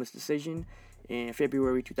unanimous decision in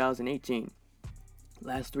February 2018.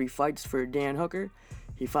 Last 3 fights for Dan Hooker.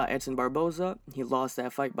 He fought Edson Barboza. He lost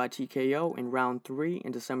that fight by TKO in round 3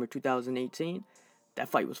 in December 2018. That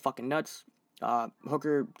fight was fucking nuts.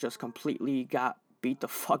 Hooker just completely got beat the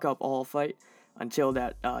fuck up all fight until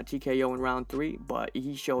that TKO in round 3, but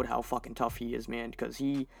he showed how fucking tough he is, man, because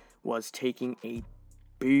he was taking a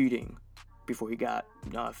beating before he got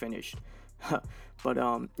finished.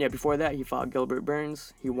 But before that, he fought Gilbert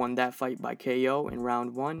Burns. He won that fight by KO in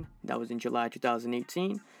round 1. That was in July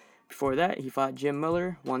 2018. Before that, he fought Jim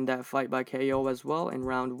Miller, won that fight by KO as well in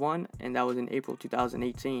round 1, and that was in April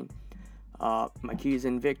 2018. My keys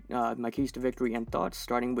to victory and thoughts,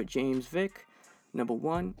 starting with James Vick. Number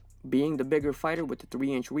 1, being the bigger fighter with the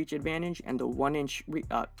 3-inch reach advantage and the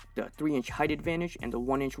 3-inch height advantage and the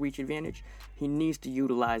 1-inch reach advantage, he needs to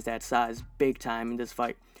utilize that size big time in this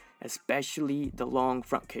fight, especially the long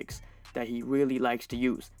front kicks that he really likes to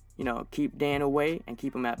use. Keep Dan away and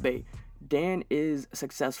keep him at bay. Dan is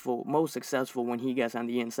most successful when he gets on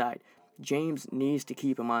the inside. James needs to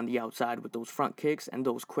keep him on the outside with those front kicks and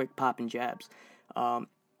those quick popping jabs.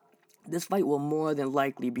 This fight will more than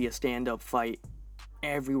likely be a stand-up fight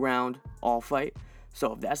every round, all fight.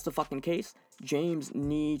 So if that's the fucking case, James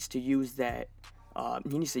needs to use that.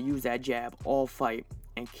 He needs to use that jab all fight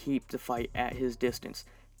and keep the fight at his distance.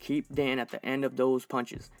 Keep Dan at the end of those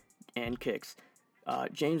punches and kicks.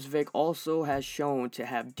 James Vick also has shown to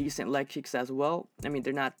have decent leg kicks as well. I mean,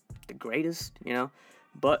 they're not the greatest,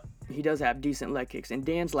 but he does have decent leg kicks. In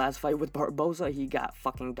Dan's last fight with Barboza, he got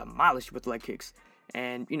fucking demolished with leg kicks,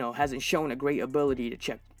 and hasn't shown a great ability to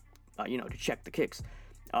check the kicks.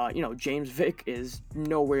 James Vick is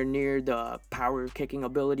nowhere near the power kicking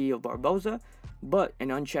ability of Barboza, but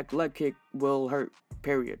an unchecked leg kick will hurt,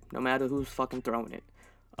 period, no matter who's fucking throwing it.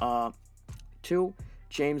 2,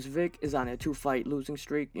 James Vick is on a 2-fight losing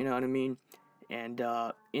streak, you know what I mean? And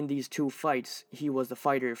in these 2 fights, he was the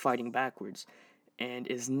fighter fighting backwards, and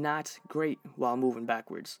is not great while moving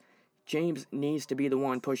backwards. James needs to be the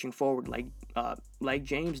one pushing forward. Like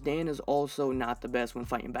James, Dan is also not the best when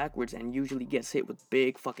fighting backwards and usually gets hit with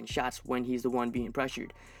big fucking shots when he's the one being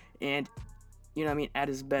pressured. And, at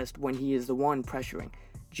his best when he is the one pressuring.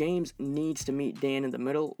 James needs to meet Dan in the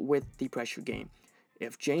middle with the pressure game.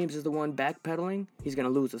 If James is the one backpedaling, he's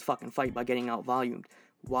going to lose this fucking fight by getting out-volumed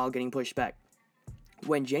while getting pushed back.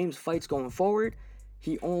 When James fights going forward,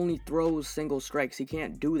 he only throws single strikes. He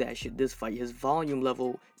can't do that shit this fight. His volume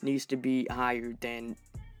level needs to be higher than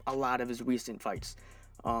a lot of his recent fights.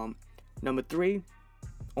 Number 3,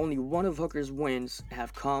 only one of Hooker's wins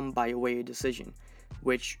have come by a way of decision,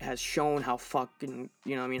 which has shown how fucking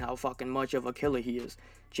much of a killer he is.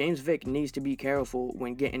 James Vick needs to be careful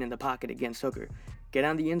when getting in the pocket against Hooker. Get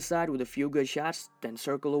on the inside with a few good shots, then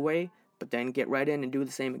circle away, but then get right in and do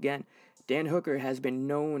the same again. Dan Hooker has been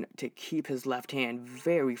known to keep his left hand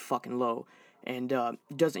very fucking low, and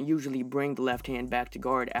doesn't usually bring the left hand back to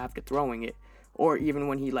guard after throwing it, or even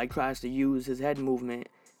when he tries to use his head movement.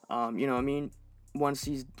 Once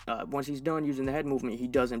he's done using the head movement, he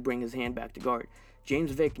doesn't bring his hand back to guard.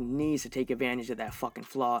 James Vick needs to take advantage of that fucking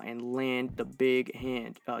flaw and land the big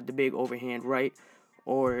overhand right,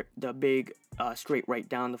 or the big straight right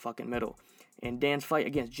down the fucking middle. In Dan's fight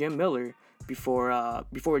against Jim Miller, before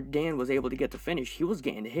Dan was able to get the finish, he was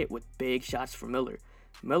getting hit with big shots from Miller.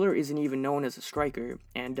 Miller isn't even known as a striker,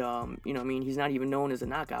 and he's not even known as a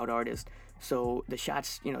knockout artist. So the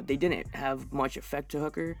shots, they didn't have much effect to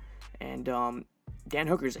Hooker, and Dan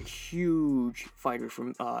Hooker is a huge fighter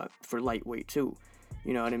for lightweight too.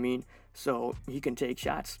 You know what I mean? So he can take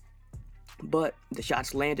shots, but the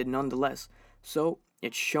shots landed nonetheless. So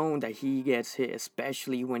it's shown that he gets hit,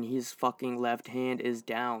 especially when his fucking left hand is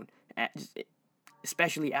down,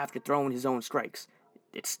 especially after throwing his own strikes.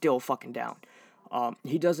 It's still fucking down.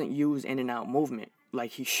 He doesn't use in and out movement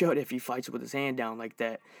like he should if he fights with his hand down like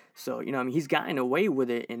that. So, he's gotten away with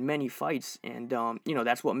it in many fights, and,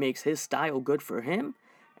 that's what makes his style good for him,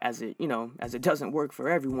 as it doesn't work for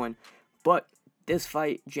everyone. But this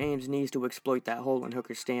fight, James needs to exploit that hole in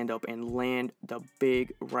Hooker's stand-up and land the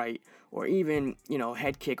big right, or even,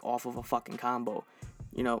 head kick off of a fucking combo.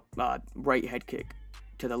 Right head kick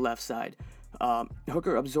to the left side.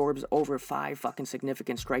 Hooker absorbs over 5 fucking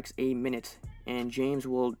significant strikes a minute, and James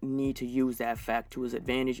will need to use that fact to his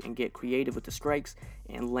advantage and get creative with the strikes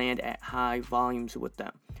and land at high volumes with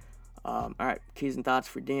them. Alright, keys and thoughts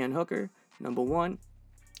for Dan Hooker. Number 1,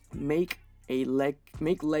 make leg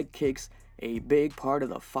kicks a big part of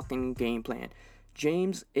the fucking game plan.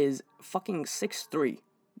 James is fucking 6'3".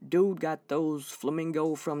 Dude got those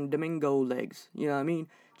flamingo from Domingo legs. You know what I mean?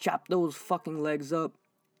 Chop those fucking legs up.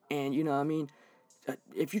 And,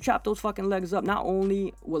 if you chop those fucking legs up, not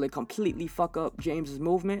only will it completely fuck up James's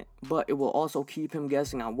movement, but it will also keep him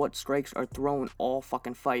guessing on what strikes are thrown all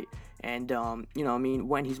fucking fight. And,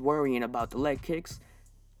 when he's worrying about the leg kicks,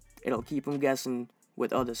 it'll keep him guessing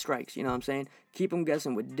with other strikes, you know what I'm saying? Keep him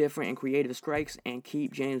guessing with different and creative strikes and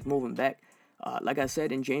keep James moving back. Like I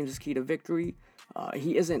said, in James's key to victory,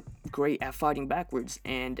 he isn't great at fighting backwards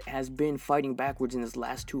and has been fighting backwards in his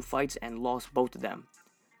last 2 fights and lost both of them.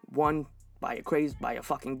 One by a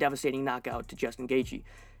fucking devastating knockout to Justin Gaethje.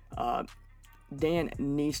 Dan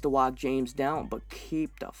needs to walk James down, but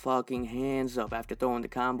keep the fucking hands up after throwing the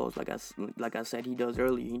combos. Like I said, he does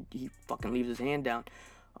earlier. He fucking leaves his hand down.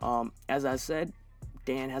 As I said,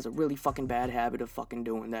 Dan has a really fucking bad habit of fucking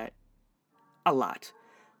doing that a lot,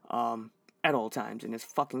 at all times, and it's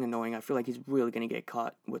fucking annoying. I feel like he's really gonna get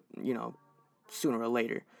caught with, sooner or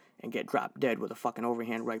later, and get dropped dead with a fucking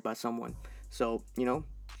overhand right by someone. So,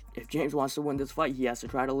 if James wants to win this fight, he has to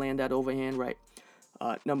try to land that overhand right.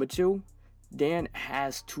 Number 2, Dan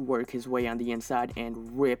has to work his way on the inside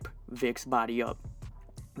and rip Vic's body up.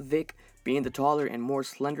 Vic, being the taller and more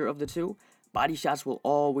slender of the two, body shots will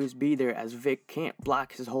always be there, as Vic can't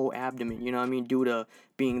block his whole abdomen, due to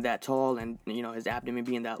being that tall and, his abdomen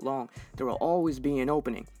being that long. There will always be an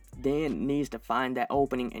opening. Dan needs to find that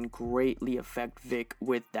opening and greatly affect Vic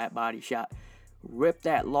with that body shot. Rip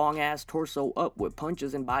that long-ass torso up with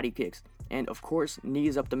punches and body kicks. And, of course,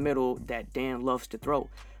 knees up the middle that Dan loves to throw.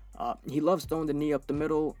 He loves throwing the knee up the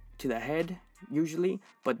middle to the head, usually,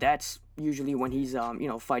 but that's usually when he's,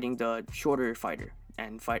 fighting the shorter fighter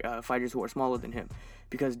and fighters who are smaller than him.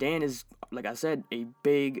 Because Dan is, like I said, a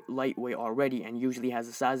big lightweight already and usually has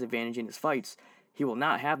a size advantage in his fights. He will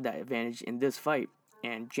not have that advantage in this fight.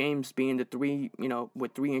 And James being the 3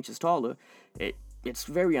 inches taller, it's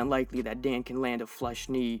very unlikely that Dan can land a flush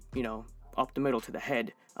knee, up the middle to the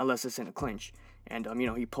head, unless it's in a clinch. And,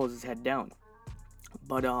 he pulls his head down.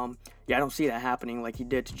 But, I don't see that happening like he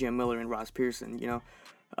did to Jim Miller and Ross Pearson,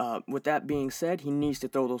 With that being said, he needs to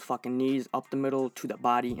throw those fucking knees up the middle to the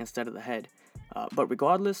body instead of the head. But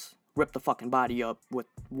regardless, rip the fucking body up with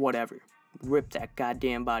whatever. Rip that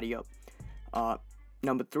goddamn body up.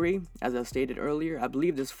 Number 3, as I stated earlier, I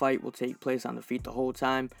believe this fight will take place on the feet the whole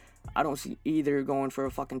time. I don't see either going for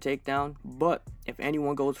a fucking takedown, but if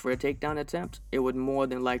anyone goes for a takedown attempt, it would more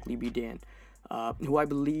than likely be Dan, who I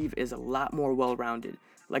believe is a lot more well-rounded.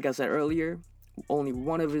 Like I said earlier, only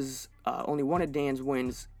one of Dan's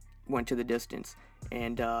wins went to the distance,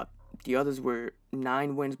 and the others were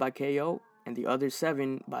 9 wins by KO and the other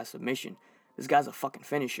 7 by submission. This guy's a fucking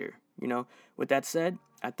finisher, With that said,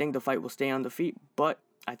 I think the fight will stay on the feet, but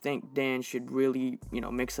I think Dan should really,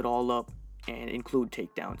 mix it all up and include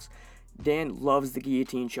takedowns. Dan loves the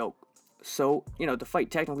guillotine choke, so, the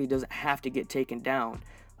fight technically doesn't have to get taken down,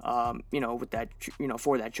 with that,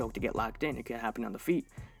 for that choke to get locked in. It can happen on the feet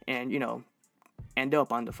and, end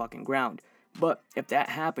up on the fucking ground. But if that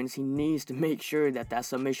happens, he needs to make sure that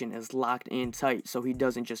submission is locked in tight, so he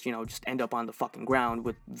doesn't just end up on the fucking ground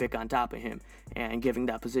with Vic on top of him and giving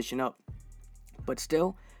that position up. But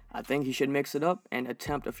still, I think he should mix it up and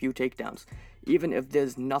attempt a few takedowns. Even if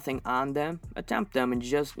there's nothing on them, attempt them, and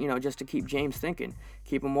just to keep James thinking,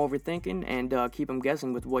 keep him overthinking, and keep him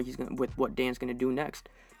guessing with what Dan's gonna do next.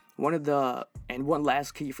 One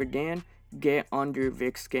last key for Dan get under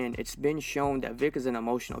Vic's skin. It's been shown that Vic is an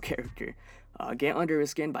emotional character. Get under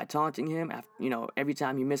his skin by taunting him. Every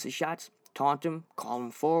time he misses shots, taunt him, call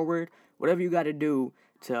him forward, whatever you got to do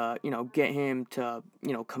to, get him to,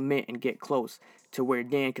 commit and get close to where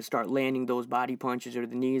Dan can start landing those body punches or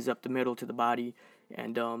the knees up the middle to the body,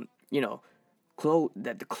 and the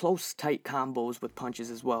close tight combos with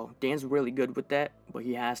punches as well. Dan's really good with that, but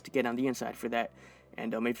he has to get on the inside for that.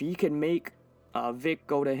 And if he can make Vic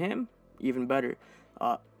go to him, even better.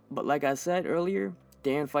 But like I said earlier,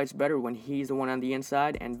 Dan fights better when he's the one on the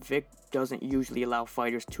inside, and Vic doesn't usually allow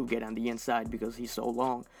fighters to get on the inside because he's so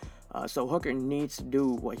long. So Hooker needs to do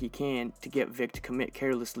what he can to get Vic to commit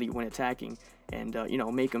carelessly when attacking, and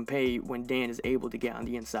make him pay when Dan is able to get on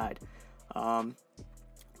the inside.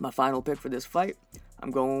 My final pick for this fight, I'm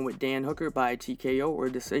going with Dan Hooker by TKO or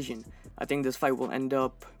decision. I think this fight will end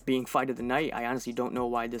up being fight of the night. I honestly don't know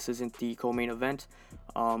why this isn't the co-main event,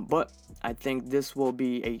 but I think this will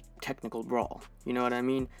be a technical brawl. You know what I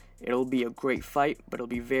mean? It'll be a great fight, but it'll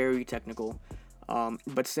be very technical.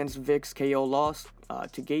 But since Vic's KO loss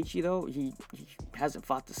to Gaethje, though, he hasn't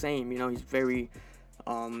fought the same. He's very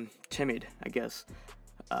timid, I guess.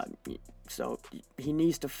 So he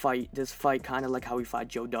needs to fight this fight kind of like how he fought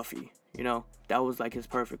Joe Duffy. That was like his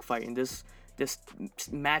perfect fight, and this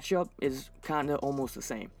matchup is kind of almost the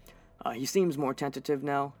same. He seems more tentative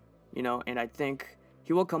now, and I think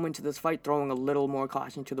he will come into this fight throwing a little more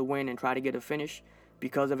caution to the wind and try to get a finish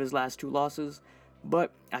because of his last 2 losses.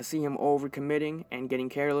 But I see him overcommitting and getting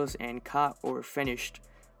careless and caught or finished,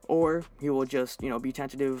 or he will just be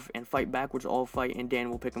tentative and fight backwards all fight, and Dan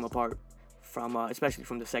will pick him apart from especially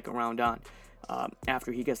from the second round on,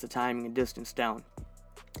 after he gets the timing and distance down.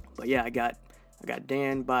 But yeah, I got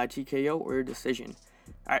Dan by TKO or decision.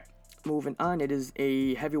 All right, moving on. It is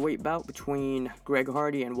a heavyweight bout between Greg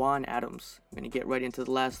Hardy and Juan Adams. I'm gonna get right into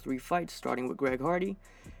the last 3 fights, starting with Greg Hardy.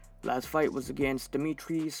 Last fight was against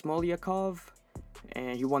Dmitry Smolyakov,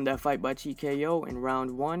 and he won that fight by TKO in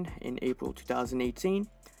round 1 in April 2018.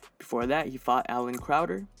 Before that, he fought Alan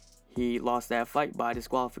Crowder. He lost that fight by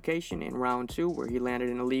disqualification in round 2, where he landed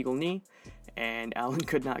an illegal knee, and Alan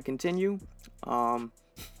could not continue.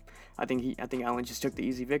 I think Alan just took the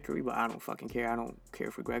easy victory, but I don't fucking care. I don't care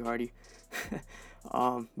for Greg Hardy.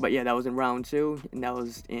 But yeah, that was in round 2, and that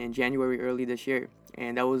was in January early this year,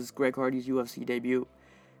 and that was Greg Hardy's UFC debut.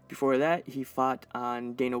 Before that, he fought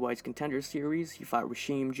on Dana White's Contender Series. He fought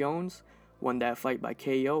Rasheem Jones, won that fight by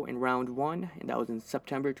KO in round 1, and that was in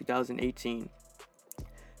September 2018.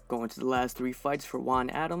 Going to the last 3 fights for Juan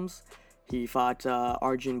Adams, he fought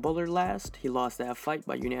Arjun Buller last. He lost that fight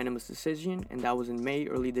by unanimous decision, and that was in May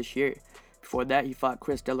early this year. Before that, he fought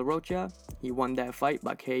Chris De La Rocha. He won that fight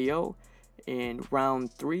by KO in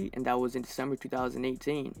round 3, and that was in December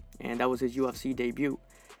 2018, and that was his UFC debut.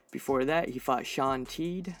 Before that, he fought Sean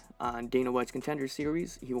Teed on Dana White's Contender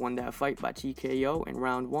Series. He won that fight by TKO in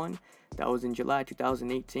round 1. That was in July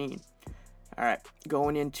 2018. Alright,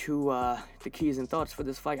 going into the keys and thoughts for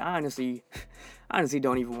this fight. I honestly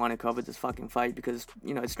don't even want to cover this fucking fight because,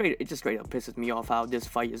 it just straight up pisses me off how this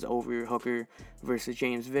fight is over Hooker versus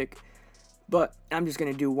James Vick. But I'm just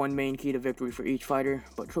going to do one main key to victory for each fighter.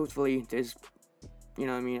 But truthfully, there's,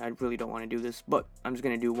 I really don't want to do this. But I'm just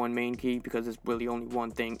going to do one main key because there's really only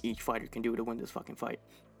one thing each fighter can do to win this fucking fight.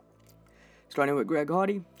 Starting with Greg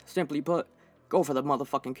Hardy, simply put, go for the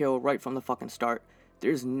motherfucking kill right from the fucking start.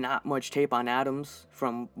 There's not much tape on Adams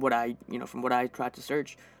from what I tried to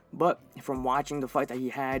search, but from watching the fight that he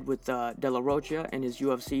had with De La Rocha in his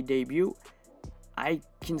UFC debut, I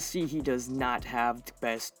can see he does not have the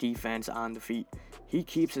best defense on the feet. He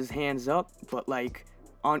keeps his hands up, but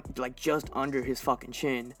just under his fucking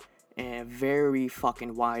chin and very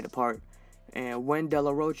fucking wide apart. And when De La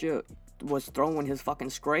Rocha was throwing his fucking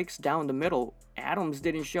strikes down the middle, Adams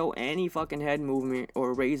didn't show any fucking head movement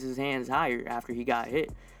or raise his hands higher after he got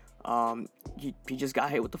hit. He just got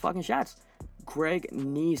hit with the fucking shots. Greg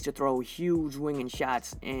needs to throw huge swinging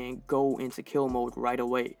shots and go into kill mode right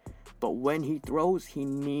away. But when he throws, he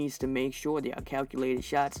needs to make sure they are calculated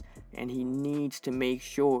shots, and he needs to make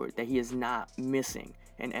sure that he is not missing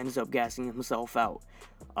and ends up gassing himself out.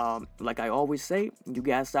 Like I always say, you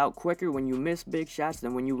gas out quicker when you miss big shots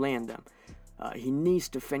than when you land them. He needs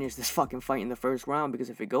to finish this fucking fight in the first round,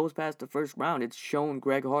 because if it goes past the first round, it's shown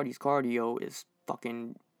Greg Hardy's cardio is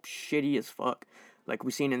fucking shitty as fuck. Like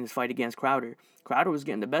we seen in this fight against Crowder. Crowder was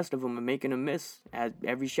getting the best of him and making him miss. As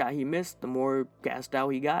every shot he missed, the more gassed out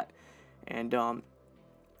he got. And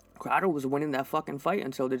Crowder was winning that fucking fight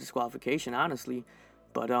until the disqualification, honestly.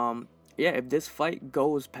 But yeah, if this fight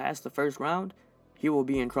goes past the first round, he will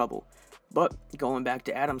be in trouble. But going back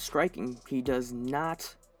to Adams striking, he does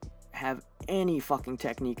not have any fucking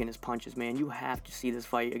technique in his punches, man. You have to see this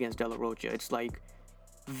fight against De La Rocha. It's like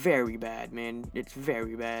very bad, man. It's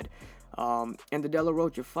very bad. In the De La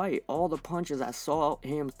Rocha fight, all the punches I saw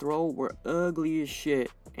him throw were ugly as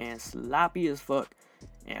shit and sloppy as fuck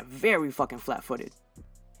and very fucking flat-footed.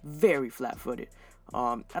 Very flat-footed.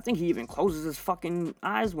 I think he even closes his fucking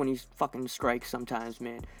eyes when he fucking strikes sometimes,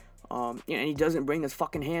 man. And he doesn't bring his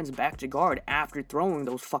fucking hands back to guard after throwing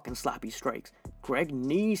those fucking sloppy strikes. Greg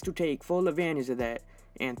needs to take full advantage of that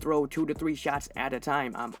and throw 2 to 3 shots at a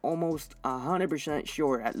time. I'm almost 100%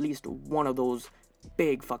 sure at least one of those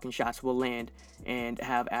big fucking shots will land and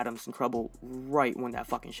have Adams in trouble right when that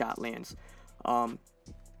fucking shot lands.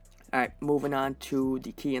 Alright, moving on to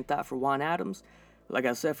the key and thought for Juan Adams. Like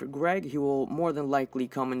I said, for Greg, he will more than likely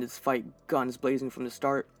come in this fight guns blazing from the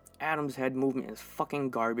start. Adams' head movement is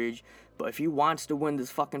fucking garbage, but if he wants to win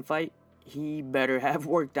this fucking fight, he better have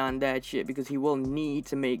worked on that shit because he will need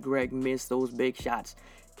to make Greg miss those big shots.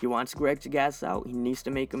 He wants Greg to gas out, he needs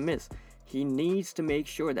to make him miss. He needs to make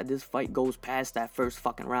sure that this fight goes past that first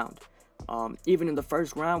fucking round. Even in the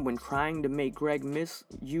first round, when trying to make Greg miss,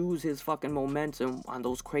 use his fucking momentum on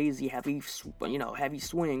those crazy heavy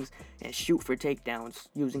swings and shoot for takedowns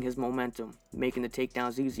using his momentum, making the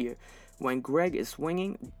takedowns easier. When Greg is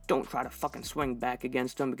swinging, don't try to fucking swing back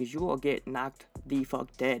against him because you will get knocked the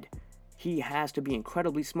fuck dead. He has to be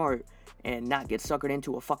incredibly smart and not get suckered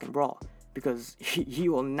into a fucking brawl because he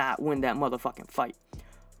will not win that motherfucking fight.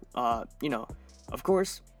 Of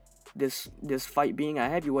course, this fight being a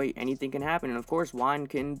heavyweight, anything can happen, and of course Juan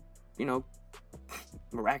can,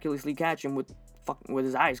 miraculously catch him with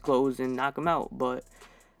his eyes closed and knock him out, but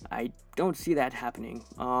I don't see that happening.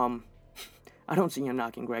 I don't see him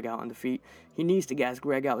knocking Greg out on the feet. He needs to gas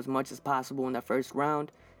Greg out as much as possible in that first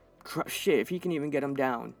round. Shit, if he can even get him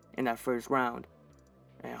down in that first round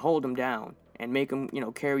and hold him down and make him,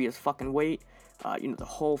 carry his fucking weight, the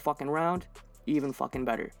whole fucking round, even fucking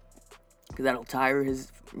better. Because that'll tire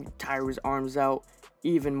his arms out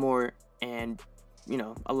even more and,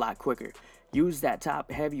 a lot quicker. Use that top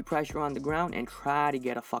heavy pressure on the ground and try to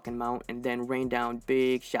get a fucking mount and then rain down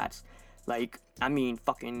big shots.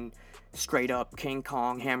 Fucking straight up King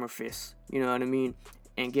Kong hammer fists. You know what I mean?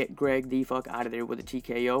 And get Greg the fuck out of there with a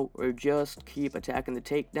TKO or just keep attacking the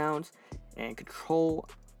takedowns and control,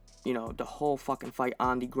 the whole fucking fight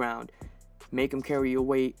on the ground. Make him carry your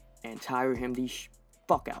weight and tire him the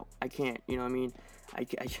fuck out. I can't,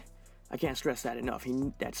 I can't stress that enough.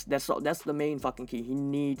 That's the main fucking key. He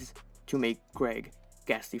needs to make Greg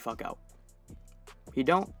gas the fuck out. He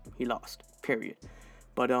don't, he lost. Period.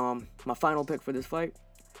 But my final pick for this fight,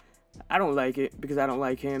 I don't like it because I don't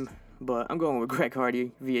like him, but I'm going with Greg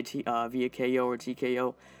Hardy via KO or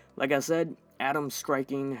TKO. Like I said, Adams'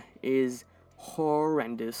 striking is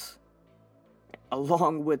horrendous,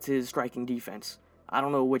 along with his striking defense. I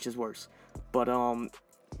don't know which is worse, but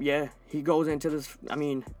yeah, he goes into this.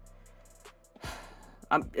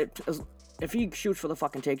 If he shoots for the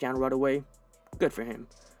fucking takedown right away, good for him.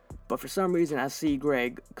 But for some reason, I see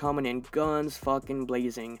Greg coming in guns fucking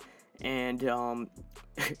blazing, and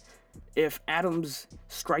if Adams'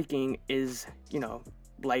 striking is,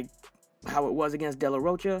 like how it was against De La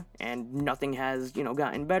Rocha, and nothing has,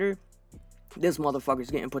 gotten better, this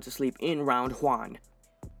motherfucker's getting put to sleep in round one.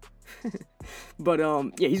 But,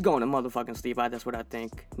 yeah, he's going to motherfucking sleep. That's what I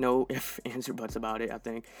think. No ifs, ands, or buts about it, I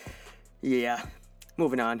think. Yeah.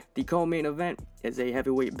 Moving on. The co-main event is a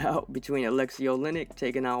heavyweight bout between Alexei Oleinik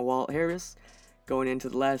taking on Walt Harris. Going into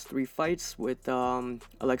the last 3 fights with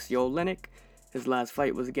Alexei Oleinik. His last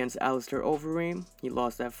fight was against Alistair Overeem. He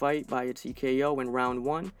lost that fight by a TKO in round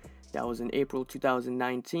 1. That was in April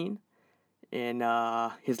 2019. And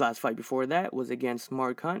his last fight before that was against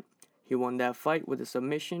Mark Hunt. He won that fight with a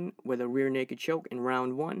submission with a rear naked choke in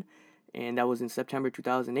round 1. And that was in September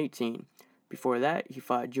 2018. Before that, he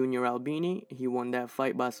fought Junior Albini. He won that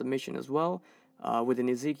fight by submission as well, with an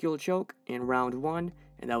Ezekiel choke in round 1,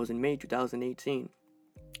 and that was in May 2018.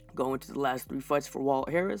 Going to the last 3 fights for Walt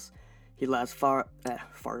Harris, he last fought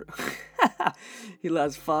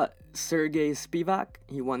Sergey Spivak.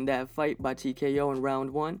 He won that fight by TKO in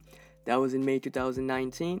round 1. That was in May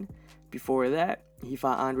 2019. Before that, he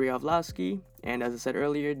fought Andrei Arlovsky, and as I said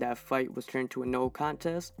earlier, that fight was turned to a no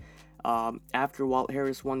contest. After Walt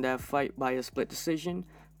Harris won that fight by a split decision,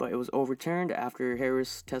 but it was overturned after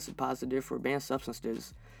Harris tested positive for banned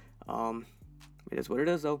substances. It is what it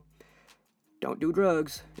is, though. Don't do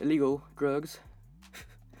drugs. Illegal drugs.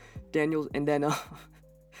 Daniels, and then,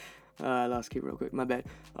 I lost key real quick, my bad.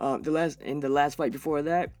 In the last fight before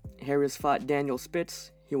that, Harris fought Daniel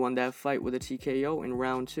Spitz. He won that fight with a TKO in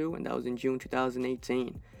round 2, and that was in June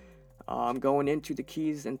 2018. Going into the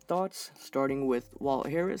keys and thoughts, starting with Walt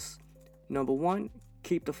Harris. Number 1,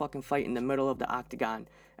 keep the fucking fight in the middle of the octagon.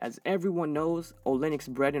 As everyone knows, Oleinik's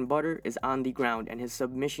bread and butter is on the ground, and his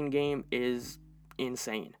submission game is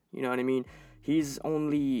insane. You know what I mean? He's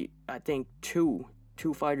only, I think, two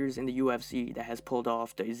fighters in the UFC that has pulled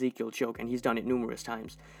off the Ezekiel choke, and he's done it numerous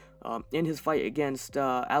times. In his fight against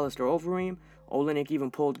Alistair Overeem, Oleinik even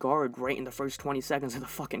pulled guard right in the first 20 seconds of the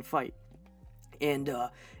fucking fight. And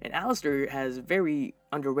Alistair has very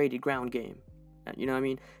underrated ground game. You know what I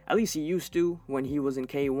mean? At least he used to when he was in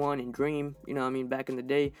K1 and Dream, you know what I mean, back in the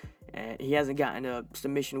day. And he hasn't gotten a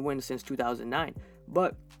submission win since 2009.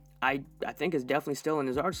 But I think it's definitely still in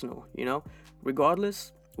his arsenal, you know?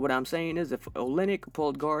 Regardless, what I'm saying is if Oleinik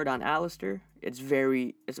pulled guard on Alistair, it's a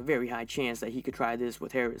very high chance that he could try this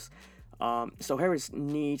with Harris. So Harris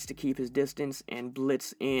needs to keep his distance and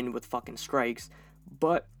blitz in with fucking strikes,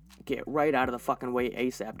 but get right out of the fucking way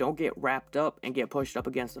ASAP. Don't get wrapped up and get pushed up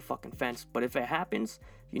against the fucking fence. But if it happens,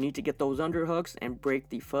 you need to get those underhooks and break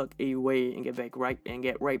the fuck away and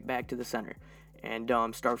get right back to the center and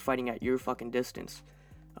start fighting at your fucking distance.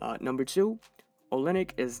 Number 2,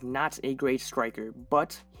 Oleinik is not a great striker,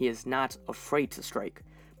 but he is not afraid to strike.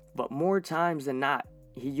 But more times than not,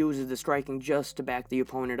 he uses the striking just to back the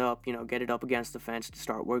opponent up, you know, get it up against the fence to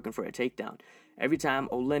start working for a takedown. Every time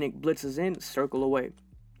Oleinik blitzes in, circle away.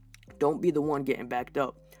 Don't be the one getting backed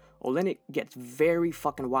up. Oleinik gets very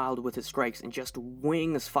fucking wild with his strikes and just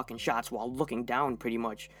wings fucking shots while looking down pretty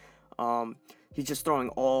much. He's just throwing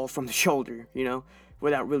all from the shoulder, you know,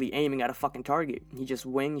 without really aiming at a fucking target. He just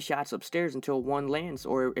wings shots upstairs until one lands,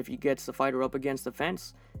 or if he gets the fighter up against the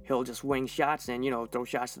fence, he'll just wing shots and, you know, throw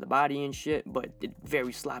shots to the body and shit, but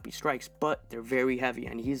very sloppy strikes, but they're very heavy,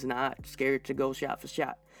 and he's not scared to go shot for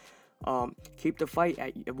shot.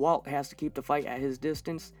 Walt has to keep the fight at his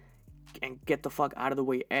distance and get the fuck out of the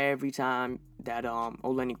way every time that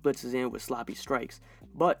Oleinik blitzes in with sloppy strikes.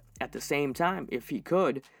 But at the same time, if he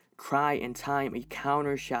could, try and time a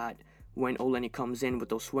counter shot when Oleinik comes in with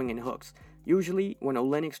those swinging hooks. Usually, when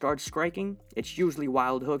Oleinik starts striking, it's usually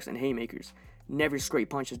wild hooks and haymakers, never straight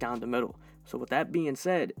punches down the middle. So with that being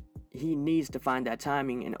said, he needs to find that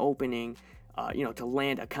timing and opening, to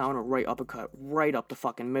land a counter right uppercut right up the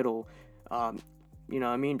fucking middle. You know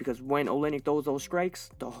what I mean? Because when Oleinik throws those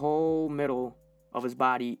strikes, the whole middle of his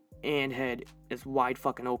body and head is wide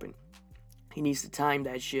fucking open. He needs to time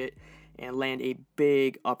that shit and land a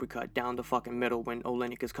big uppercut down the fucking middle when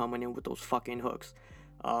Oleinik is coming in with those fucking hooks.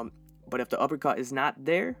 But if the uppercut is not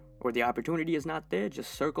there, or the opportunity is not there,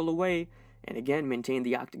 just circle away and again maintain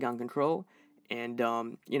the octagon control and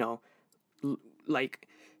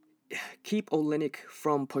keep Oleinik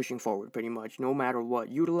from pushing forward pretty much, no matter what.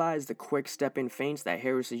 Utilize the quick step-in feints that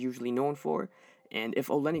Harris is usually known for, and if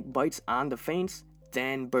Oleinik bites on the feints,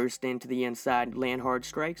 then burst into the inside, land hard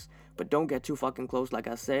strikes, but don't get too fucking close, like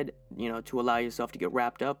I said, to allow yourself to get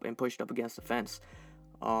wrapped up and pushed up against the fence.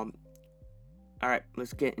 Alright,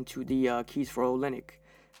 let's get into the keys for Oleinik.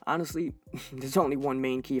 Honestly, there's only one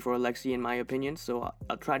main key for Alexei in my opinion, so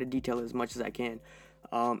I'll try to detail it as much as I can.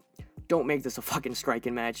 Don't make this a fucking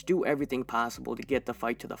striking match. Do everything possible to get the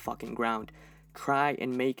fight to the fucking ground. Try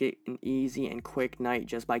and make it an easy and quick night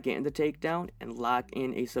just by getting the takedown and lock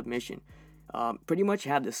in a submission. Pretty much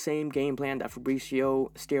have the same game plan that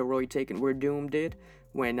Fabricio steroid-taking Werdum did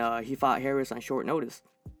when he fought Harris on short notice.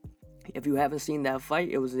 If you haven't seen that fight,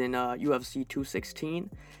 it was in UFC 216,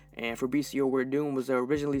 and Fabricio Werdum was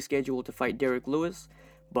originally scheduled to fight Derek Lewis,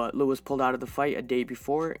 but Lewis pulled out of the fight a day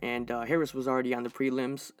before, and Harris was already on the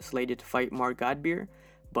prelims, slated to fight Mark Godbeer,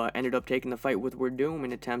 but ended up taking the fight with Werdum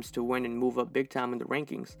in attempts to win and move up big time in the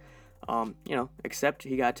rankings. Except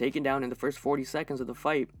he got taken down in the first 40 seconds of the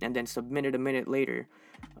fight, and then submitted a minute later.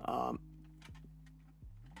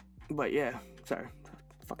 But yeah, sorry,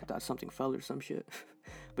 I thought something fell or some shit.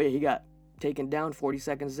 But yeah, he got taken down 40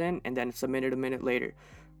 seconds in, and then submitted a minute later.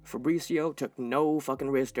 Fabricio took no fucking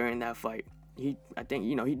risk during that fight. He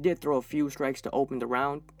did throw a few strikes to open the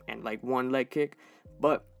round and like one leg kick,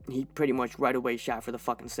 but he pretty much right away shot for the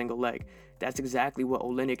fucking single leg. That's exactly what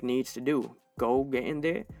Oleinik needs to do. Go get in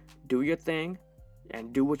there, do your thing,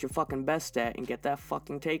 and do what you're fucking best at and get that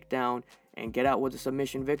fucking takedown and get out with a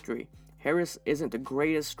submission victory. Harris isn't the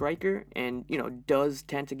greatest striker and, does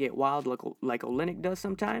tend to get wild like Oleinik does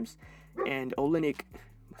sometimes. And Oleinik,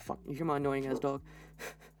 fuck, you hear my annoying ass dog?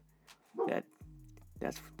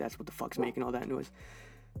 That's what the fuck's making all that noise.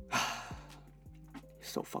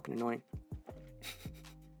 So fucking annoying.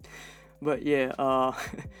 But yeah,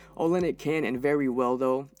 Oleinik can and very well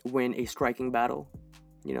though win a striking battle.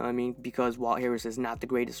 You know what I mean? Because Walt Harris is not the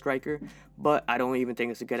greatest striker, but I don't even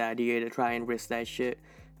think it's a good idea to try and risk that shit.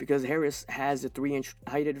 Because Harris has a 3-inch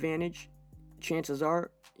height advantage, chances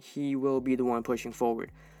are he will be the one pushing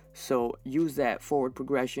forward. So use that forward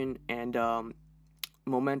progression and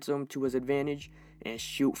momentum to his advantage and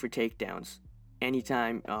shoot for takedowns.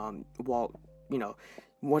 Anytime Walt,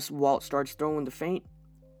 once Walt starts throwing the feint,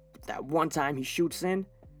 that one time he shoots in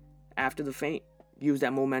after the feint, use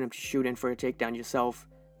that momentum to shoot in for a takedown yourself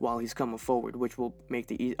while he's coming forward, which will make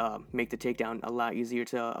the takedown a lot easier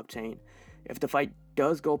to obtain. If the fight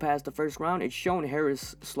does go past the first round, it's shown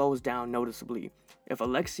Harris slows down noticeably. If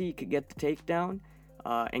Alexei could get the takedown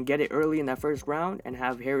and get it early in that first round and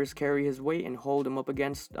have Harris carry his weight and hold him up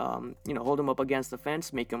against the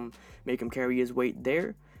fence, make him carry his weight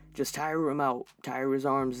there, just tire him out, tire his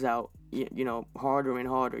arms out, harder and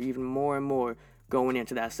harder, even more and more going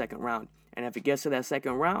into that second round. And if it gets to that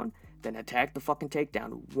second round, then attack the fucking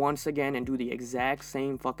takedown once again and do the exact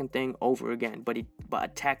same fucking thing over again, but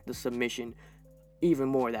attack the submission even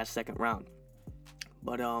more that second round.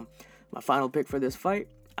 But my final pick for this fight,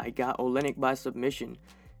 I got Oleinik by submission.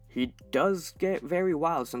 He does get very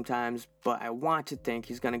wild sometimes, but I want to think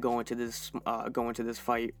he's gonna go into this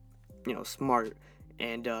fight, smart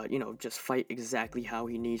and just fight exactly how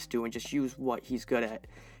he needs to and just use what he's good at,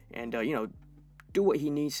 and do what he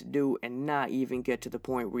needs to do and not even get to the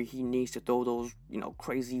point where he needs to throw those,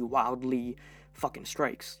 crazy, wildly fucking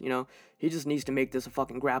strikes, He just needs to make this a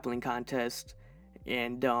fucking grappling contest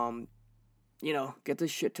and, get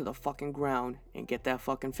this shit to the fucking ground and get that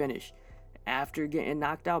fucking finish. After getting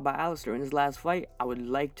knocked out by Alistair in his last fight, I would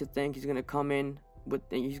like to think he's gonna come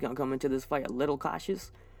into this fight a little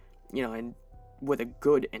cautious, and with a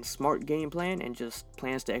good and smart game plan and just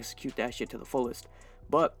plans to execute that shit to the fullest.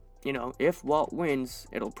 But if Walt wins,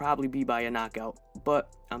 it'll probably be by a knockout,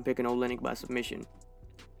 but I'm picking Oleinik by submission.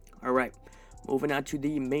 Alright, moving on to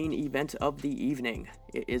the main event of the evening.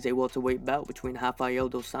 It is a welterweight bout between Rafael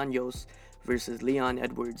dos Anjos versus Leon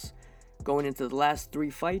Edwards. Going into the last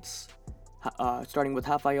 3 fights, starting with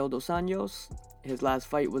Rafael dos Anjos, his last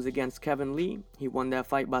fight was against Kevin Lee. He won that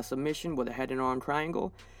fight by submission with a head and arm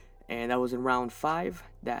triangle, and that was in round 5.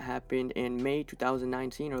 That happened in May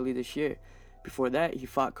 2019, early this year. Before that, he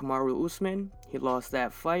fought Kamaru Usman. He lost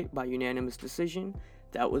that fight by unanimous decision.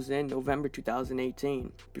 That was in November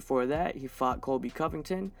 2018. Before that, he fought Colby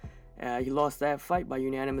Covington. He lost that fight by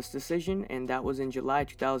unanimous decision, and that was in July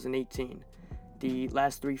 2018. The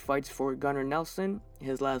last 3 fights for Gunnar Nelson,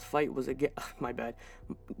 his last fight was against...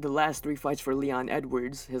 The last 3 fights for Leon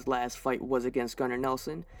Edwards, his last fight was against Gunnar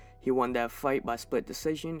Nelson. He won that fight by split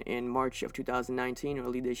decision in March of 2019,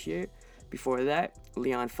 early this year. Before that,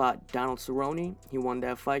 Leon fought Donald Cerrone. He won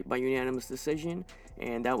that fight by unanimous decision,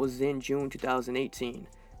 and that was in June 2018.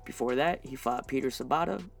 Before that, he fought Peter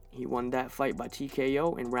Sabata. He won that fight by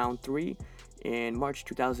TKO in round 3 in March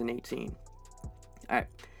 2018. Alright,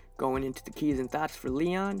 going into the keys and thoughts for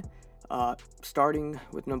Leon. Starting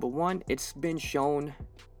with number 1, it's been shown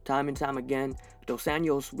time and time again, Dos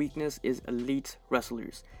Anjos' weakness is elite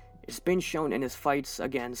wrestlers. It's been shown in his fights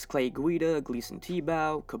against Clay Guida, Gleison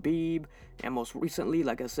Tibau, Khabib, and most recently,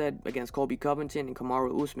 like I said, against Colby Covington and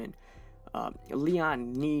Kamaru Usman.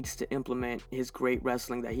 Leon needs to implement his great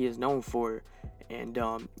wrestling that he is known for and,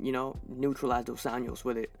 neutralize Dos Anjos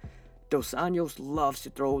with it. Dos Anjos loves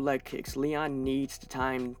to throw leg kicks. Leon needs to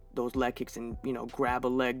time those leg kicks and, grab a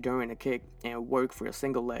leg during a kick and work for a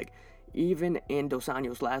single leg. Even in Dos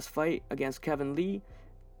Anjos' last fight against Kevin Lee,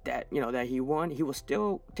 that he won, he was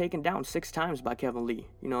still taken down 6 times by Kevin Lee.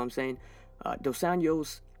 You know what I'm saying? Dos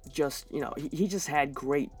Anjos just, he just had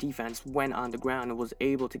great defense when on the ground and was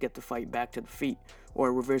able to get the fight back to the feet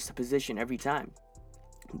or reverse the position every time.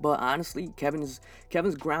 But honestly, Kevin's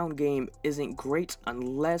ground game isn't great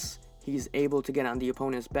unless he's able to get on the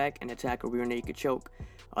opponent's back and attack a rear naked choke.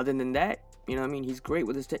 Other than that, he's great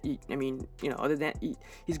with his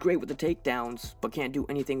he's great with the takedowns, but can't do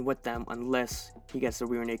anything with them unless he gets the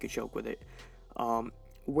rear naked choke with it.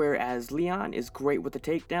 Whereas Leon is great with the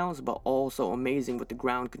takedowns, but also amazing with the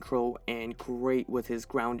ground control and great with his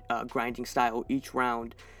grinding style each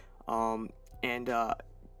round.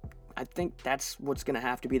 I think that's what's going to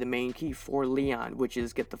have to be the main key for Leon, which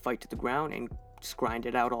is get the fight to the ground and just grind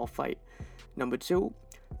it out all fight. Number 2,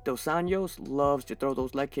 Dos Anjos loves to throw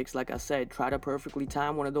those leg kicks. Like I said, try to perfectly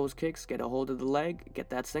time one of those kicks, get a hold of the leg, get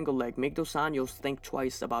that single leg. Make Dos Anjos think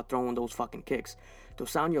twice about throwing those fucking kicks.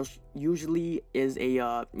 Dos Anjos usually is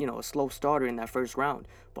a slow starter in that first round,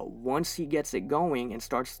 but once he gets it going and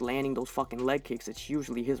starts landing those fucking leg kicks, it's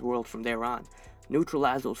usually his world from there on.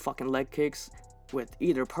 Neutralize those fucking leg kicks with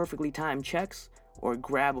either perfectly timed checks or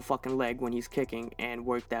grab a fucking leg when he's kicking and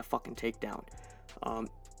work that fucking takedown.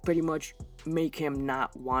 Pretty much make him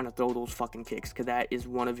not want to throw those fucking kicks, because that is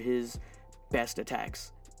one of his best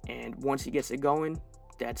attacks. And once he gets it going,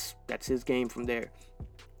 that's his game from there.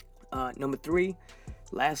 Number 3,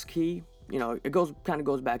 last key, it kind of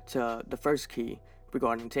goes back to the first key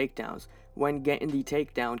regarding takedowns. When getting the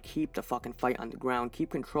takedown, keep the fucking fight on the ground.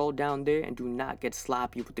 Keep control down there and do not get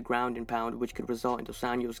sloppy with the ground and pound, which could result in Dos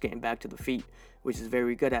Anjos getting back to the feet, which is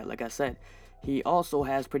very good at, like I said. He also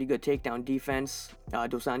has pretty good takedown defense.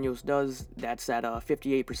 Dos Anjos does. That's at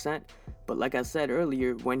 58%. But like I said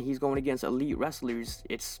earlier, when he's going against elite wrestlers,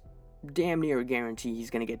 it's damn near a guarantee he's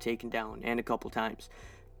going to get taken down, and a couple times.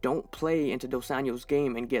 Don't play into Dos Anjos'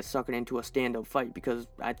 game and get suckered into a stand-up fight, because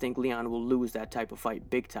I think Leon will lose that type of fight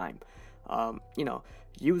big time.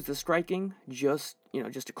 Use the striking just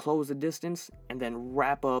to close the distance, and then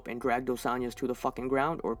wrap up and drag Dos Anjos to the fucking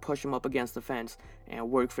ground, or push him up against the fence and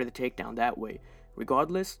work for the takedown that way.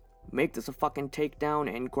 Regardless, make this a fucking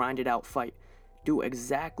takedown and grind it out fight. Do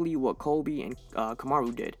exactly what Colby and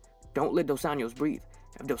Kamaru did. Don't let Dos Anjos breathe.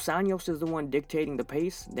 If Dos Anjos is the one dictating the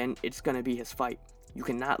pace, then it's gonna be his fight. You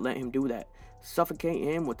cannot let him do that. Suffocate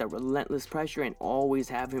him with that relentless pressure and always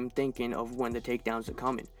have him thinking of when the takedowns are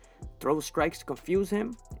coming. Throw strikes to confuse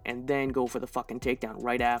him, and then go for the fucking takedown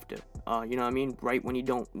right after. You know what I mean? Right when he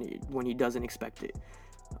doesn't expect it.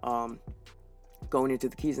 Going into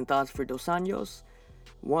the keys and thoughts for Dos Anjos.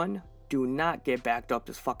 1, do not get backed up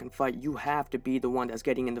this fucking fight. You have to be the one that's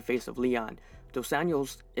getting in the face of Leon. Dos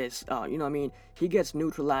Anjos is, he gets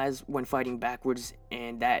neutralized when fighting backwards,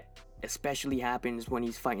 and that especially happens when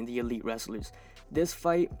he's fighting the elite wrestlers. This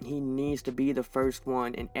fight, he needs to be the first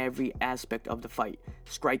one in every aspect of the fight.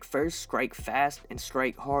 Strike first, strike fast, and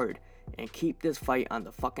strike hard. And keep this fight on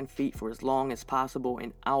the fucking feet for as long as possible,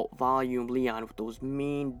 and out-volume Leon with those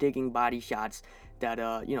mean digging body shots that,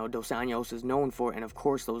 Dos Anjos is known for, and of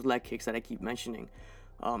course those leg kicks that I keep mentioning.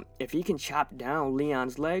 If he can chop down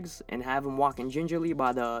Leon's legs and have him walking gingerly by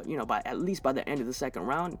at least by the end of the second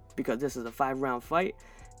round, because this is a 5-round fight,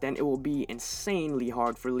 then it will be insanely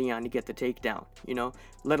hard for Leon to get the takedown,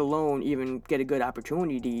 let alone even get a good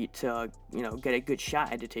opportunity to, get a good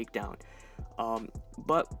shot at the takedown.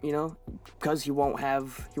 But, because he won't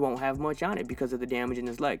have much on it because of the damage in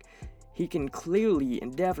his leg. He can clearly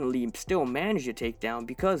and definitely still manage a takedown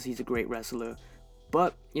because he's a great wrestler.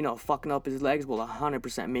 But, fucking up his legs will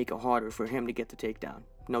 100% make it harder for him to get the takedown,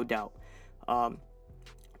 no doubt.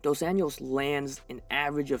 Dos Anjos lands an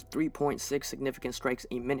average of 3.6 significant strikes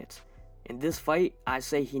a minute. In this fight, I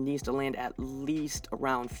say he needs to land at least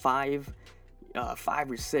around 5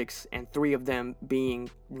 or 6, and 3 of them being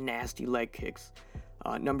nasty leg kicks.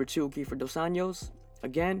 Number 2 key for Dos Anjos.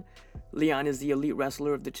 Again, Leon is the elite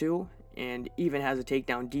wrestler of the two, and even has a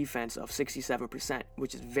takedown defense of 67%,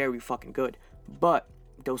 which is very fucking good. But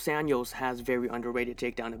Dos Anjos has very underrated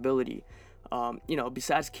takedown ability.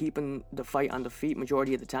 Besides keeping the fight on the feet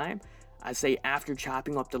majority of the time, I say after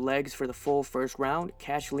chopping up the legs for the full first round,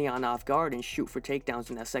 catch Leon off guard and shoot for takedowns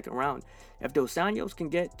in that second round. If Dos Anjos can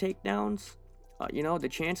get takedowns, the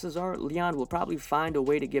chances are Leon will probably find a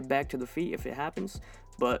way to get back to the feet if it happens.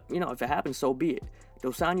 But, if it happens, so be it.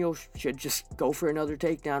 Dos Anjos should just go for another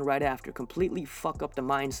takedown right after. Completely fuck up the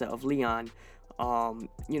mindset of Leon.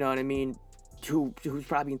 You know what I mean? Who's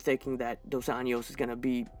probably thinking that Dos Anjos is going to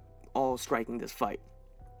be all striking this fight.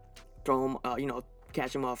 Throw him,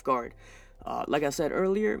 catch him off guard. Like I said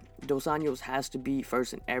earlier, Dos Anjos has to be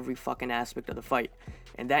first in every fucking aspect of the fight.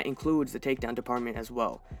 And that includes the takedown department as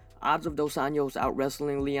well. Odds of Dos Anjos out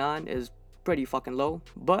wrestling Leon is pretty fucking low,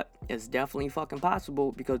 but it's definitely fucking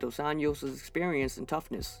possible because Dos Anjos' experience and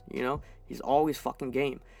toughness, he's always fucking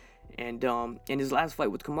game. And in his last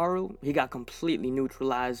fight with Kamaru, he got completely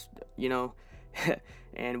neutralized,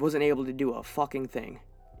 and wasn't able to do a fucking thing,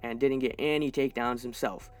 and didn't get any takedowns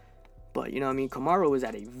himself. But, Kamaru is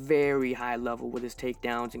at a very high level with his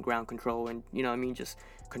takedowns and ground control, and, just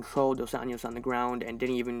controlled Dos Anjos on the ground, and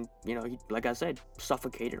didn't even, he, like I said,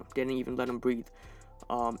 suffocated him, didn't even let him breathe.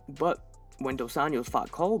 But when Dos Anjos fought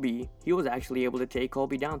Colby, he was actually able to take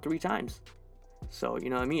Colby down 3 times. So,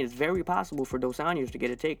 it's very possible for Dos Anjos to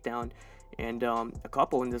get a takedown, and a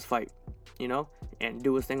couple in this fight, and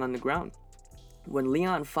do his thing on the ground. When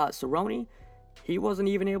Leon fought Cerrone, he wasn't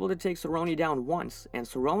even able to take Cerrone down once, and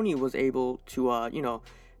Cerrone was able to,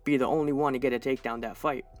 be the only one to get a takedown that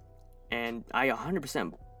fight. And I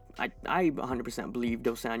 100% believe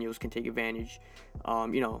Dos Anjos can take advantage,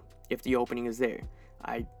 if the opening is there.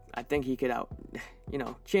 I think he could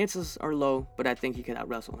chances are low, but I think he could out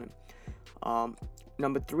wrestle him.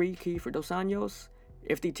 Number 3 key for Dos Anjos,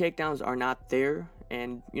 if the takedowns are not there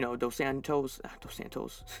and Dos Santos.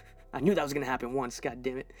 I knew that was gonna happen once. God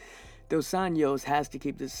damn it. Dos Anjos has to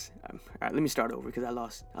keep this. All right, let me start over because I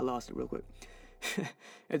lost it real quick.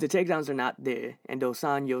 If the takedowns are not there and Dos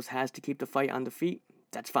Anjos has to keep the fight on the feet,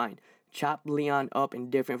 that's fine. Chop Leon up in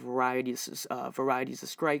different varieties of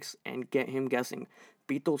strikes and get him guessing.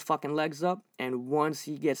 Beat those fucking legs up, and once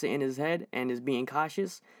he gets it in his head and is being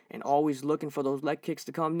cautious and always looking for those leg kicks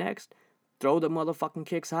to come next, throw the motherfucking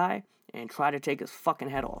kicks high and try to take his fucking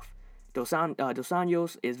head off. Dos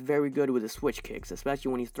Anjos is very good with his switch kicks,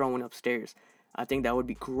 especially when he's throwing upstairs. I think that would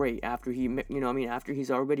be great after after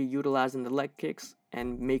he's already utilizing the leg kicks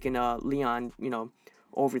and making Leon,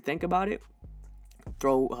 overthink about it.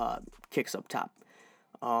 Throw kicks up top.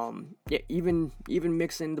 Even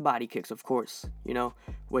mixing the body kicks, of course,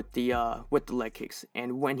 with the leg kicks.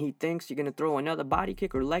 And when he thinks you're gonna throw another body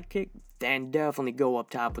kick or leg kick, then definitely go up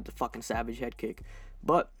top with the fucking savage head kick.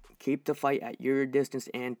 But keep the fight at your distance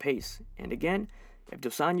and pace. And again, if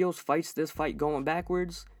Dos Anjos fights this fight going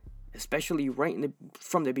backwards, especially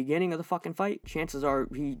from the beginning of the fucking fight, chances are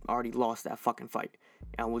he already lost that fucking fight,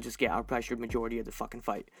 and we'll just get out pressured majority of the fucking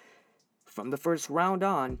fight. From the first round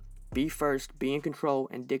on, be first, be in control,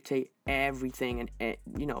 and dictate everything, and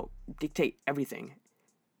dictate everything.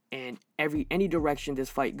 And any direction this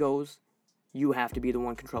fight goes, you have to be the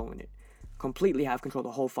one controlling it. Completely have control of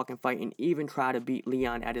the whole fucking fight, and even try to beat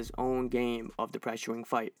Leon at his own game of the pressuring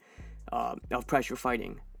fight, of pressure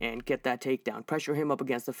fighting, and get that takedown. Pressure him up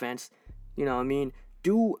against the fence.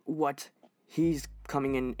 Do what he's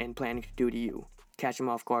coming in and planning to do to you. Catch him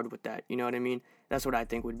off guard with that. You know what I mean? That's what I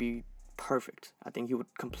think would be perfect. I think he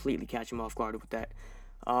would completely catch him off guard with that.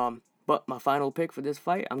 But my final pick for this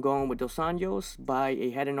fight, I'm going with Dos Anjos by a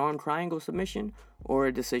head and arm triangle submission or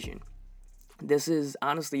a decision. This is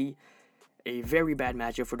honestly a very bad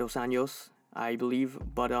matchup for Dos Anjos, I believe.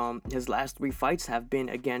 But his last 3 fights have been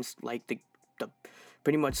against like the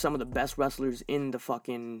pretty much some of the best wrestlers in the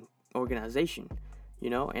fucking organization,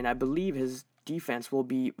 And I believe his defense will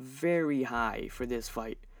be very high for this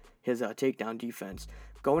fight. His takedown defense.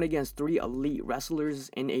 Going against 3 elite wrestlers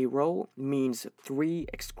in a row means 3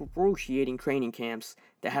 excruciating training camps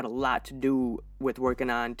that had a lot to do with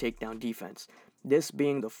working on takedown defense. This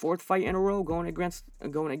being the 4th fight in a row going against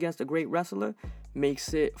a great wrestler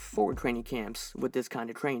makes it 4 training camps with this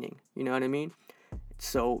kind of training. You know what I mean?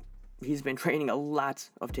 So he's been training a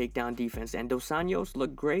lot of takedown defense, and Dos Anjos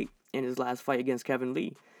looked great in his last fight against Kevin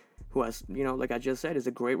Lee, who has, like I just said, is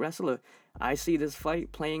a great wrestler. I see this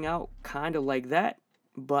fight playing out kind of like that,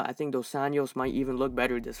 but I think Dos Anjos might even look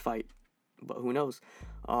better this fight. But who knows?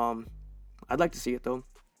 I'd like to see it, though.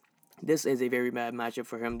 This is a very bad matchup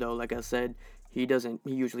for him, though. Like I said, he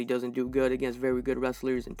usually doesn't do good against very good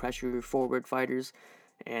wrestlers and pressure forward fighters,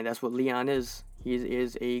 and that's what Leon is. He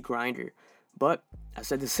is a grinder. But I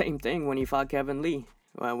said the same thing when he fought Kevin Lee.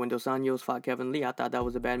 When Dos Anjos fought Kevin Lee, I thought that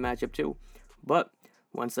was a bad matchup, too. But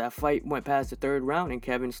once that fight went past the 3rd round and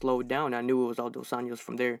Kevin slowed down, I knew it was all Dos Anjos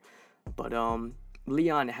from there. But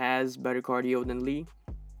Leon has better cardio than Lee,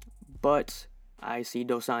 but I see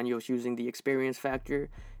Dos Anjos using the experience factor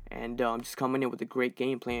and just coming in with a great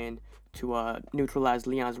game plan to neutralize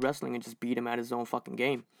Leon's wrestling and just beat him at his own fucking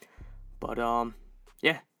game. But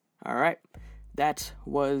yeah, all right. That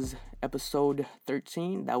was episode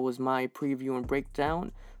 13. That was my preview and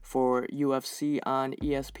breakdown for UFC on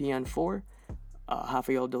ESPN4.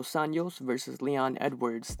 Rafael Dos Anjos versus Leon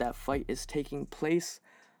Edwards. That fight is taking place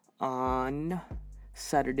on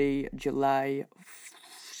Saturday, July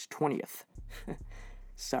 20th.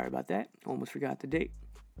 Sorry about that. Almost forgot the date.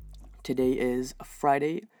 Today is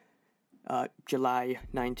Friday, July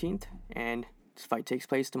 19th, and this fight takes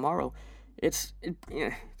place tomorrow. It's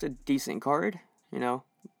a decent card,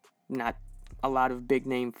 not a lot of big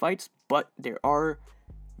name fights, but there are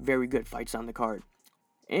very good fights on the card.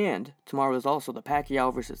 And tomorrow is also the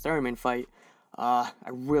Pacquiao versus Thurman fight. I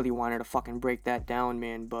really wanted to fucking break that down,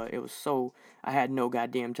 man, but I had no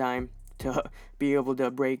goddamn time to be able to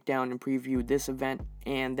break down and preview this event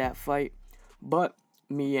and that fight. But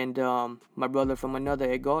me and my brother from another,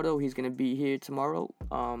 Edgardo, he's going to be here tomorrow,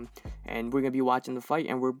 and we're going to be watching the fight,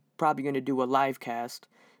 and we're probably going to do a live cast.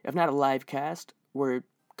 If not a live cast, we're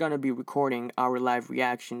going to be recording our live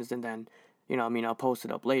reactions, and then, I'll post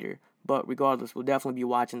it up later. But regardless, we'll definitely be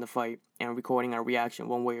watching the fight and recording our reaction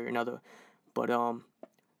one way or another. But,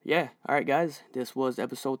 yeah. Alright, guys. This was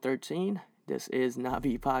episode 13. This is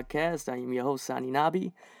Nabi Podcast. I am your host, Sani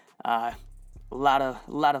Nabi. A lot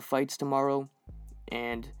of fights tomorrow.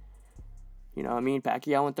 And,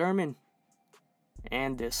 Pacquiao and Thurman.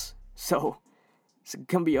 And this. So, it's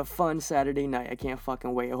going to be a fun Saturday night. I can't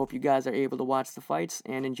fucking wait. I hope you guys are able to watch the fights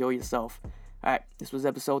and enjoy yourself. Alright, this was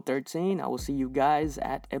episode 13. I will see you guys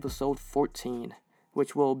at episode 14,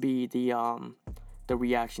 which will be the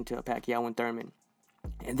reaction to Pacquiao and Thurman.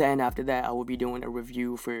 And then after that, I will be doing a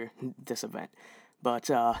review for this event.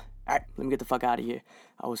 But, alright, let me get the fuck out of here.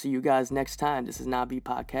 I will see you guys next time. This is Nabi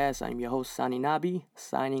Podcast. I'm your host, Sani Nabi,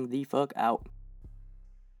 signing the fuck out.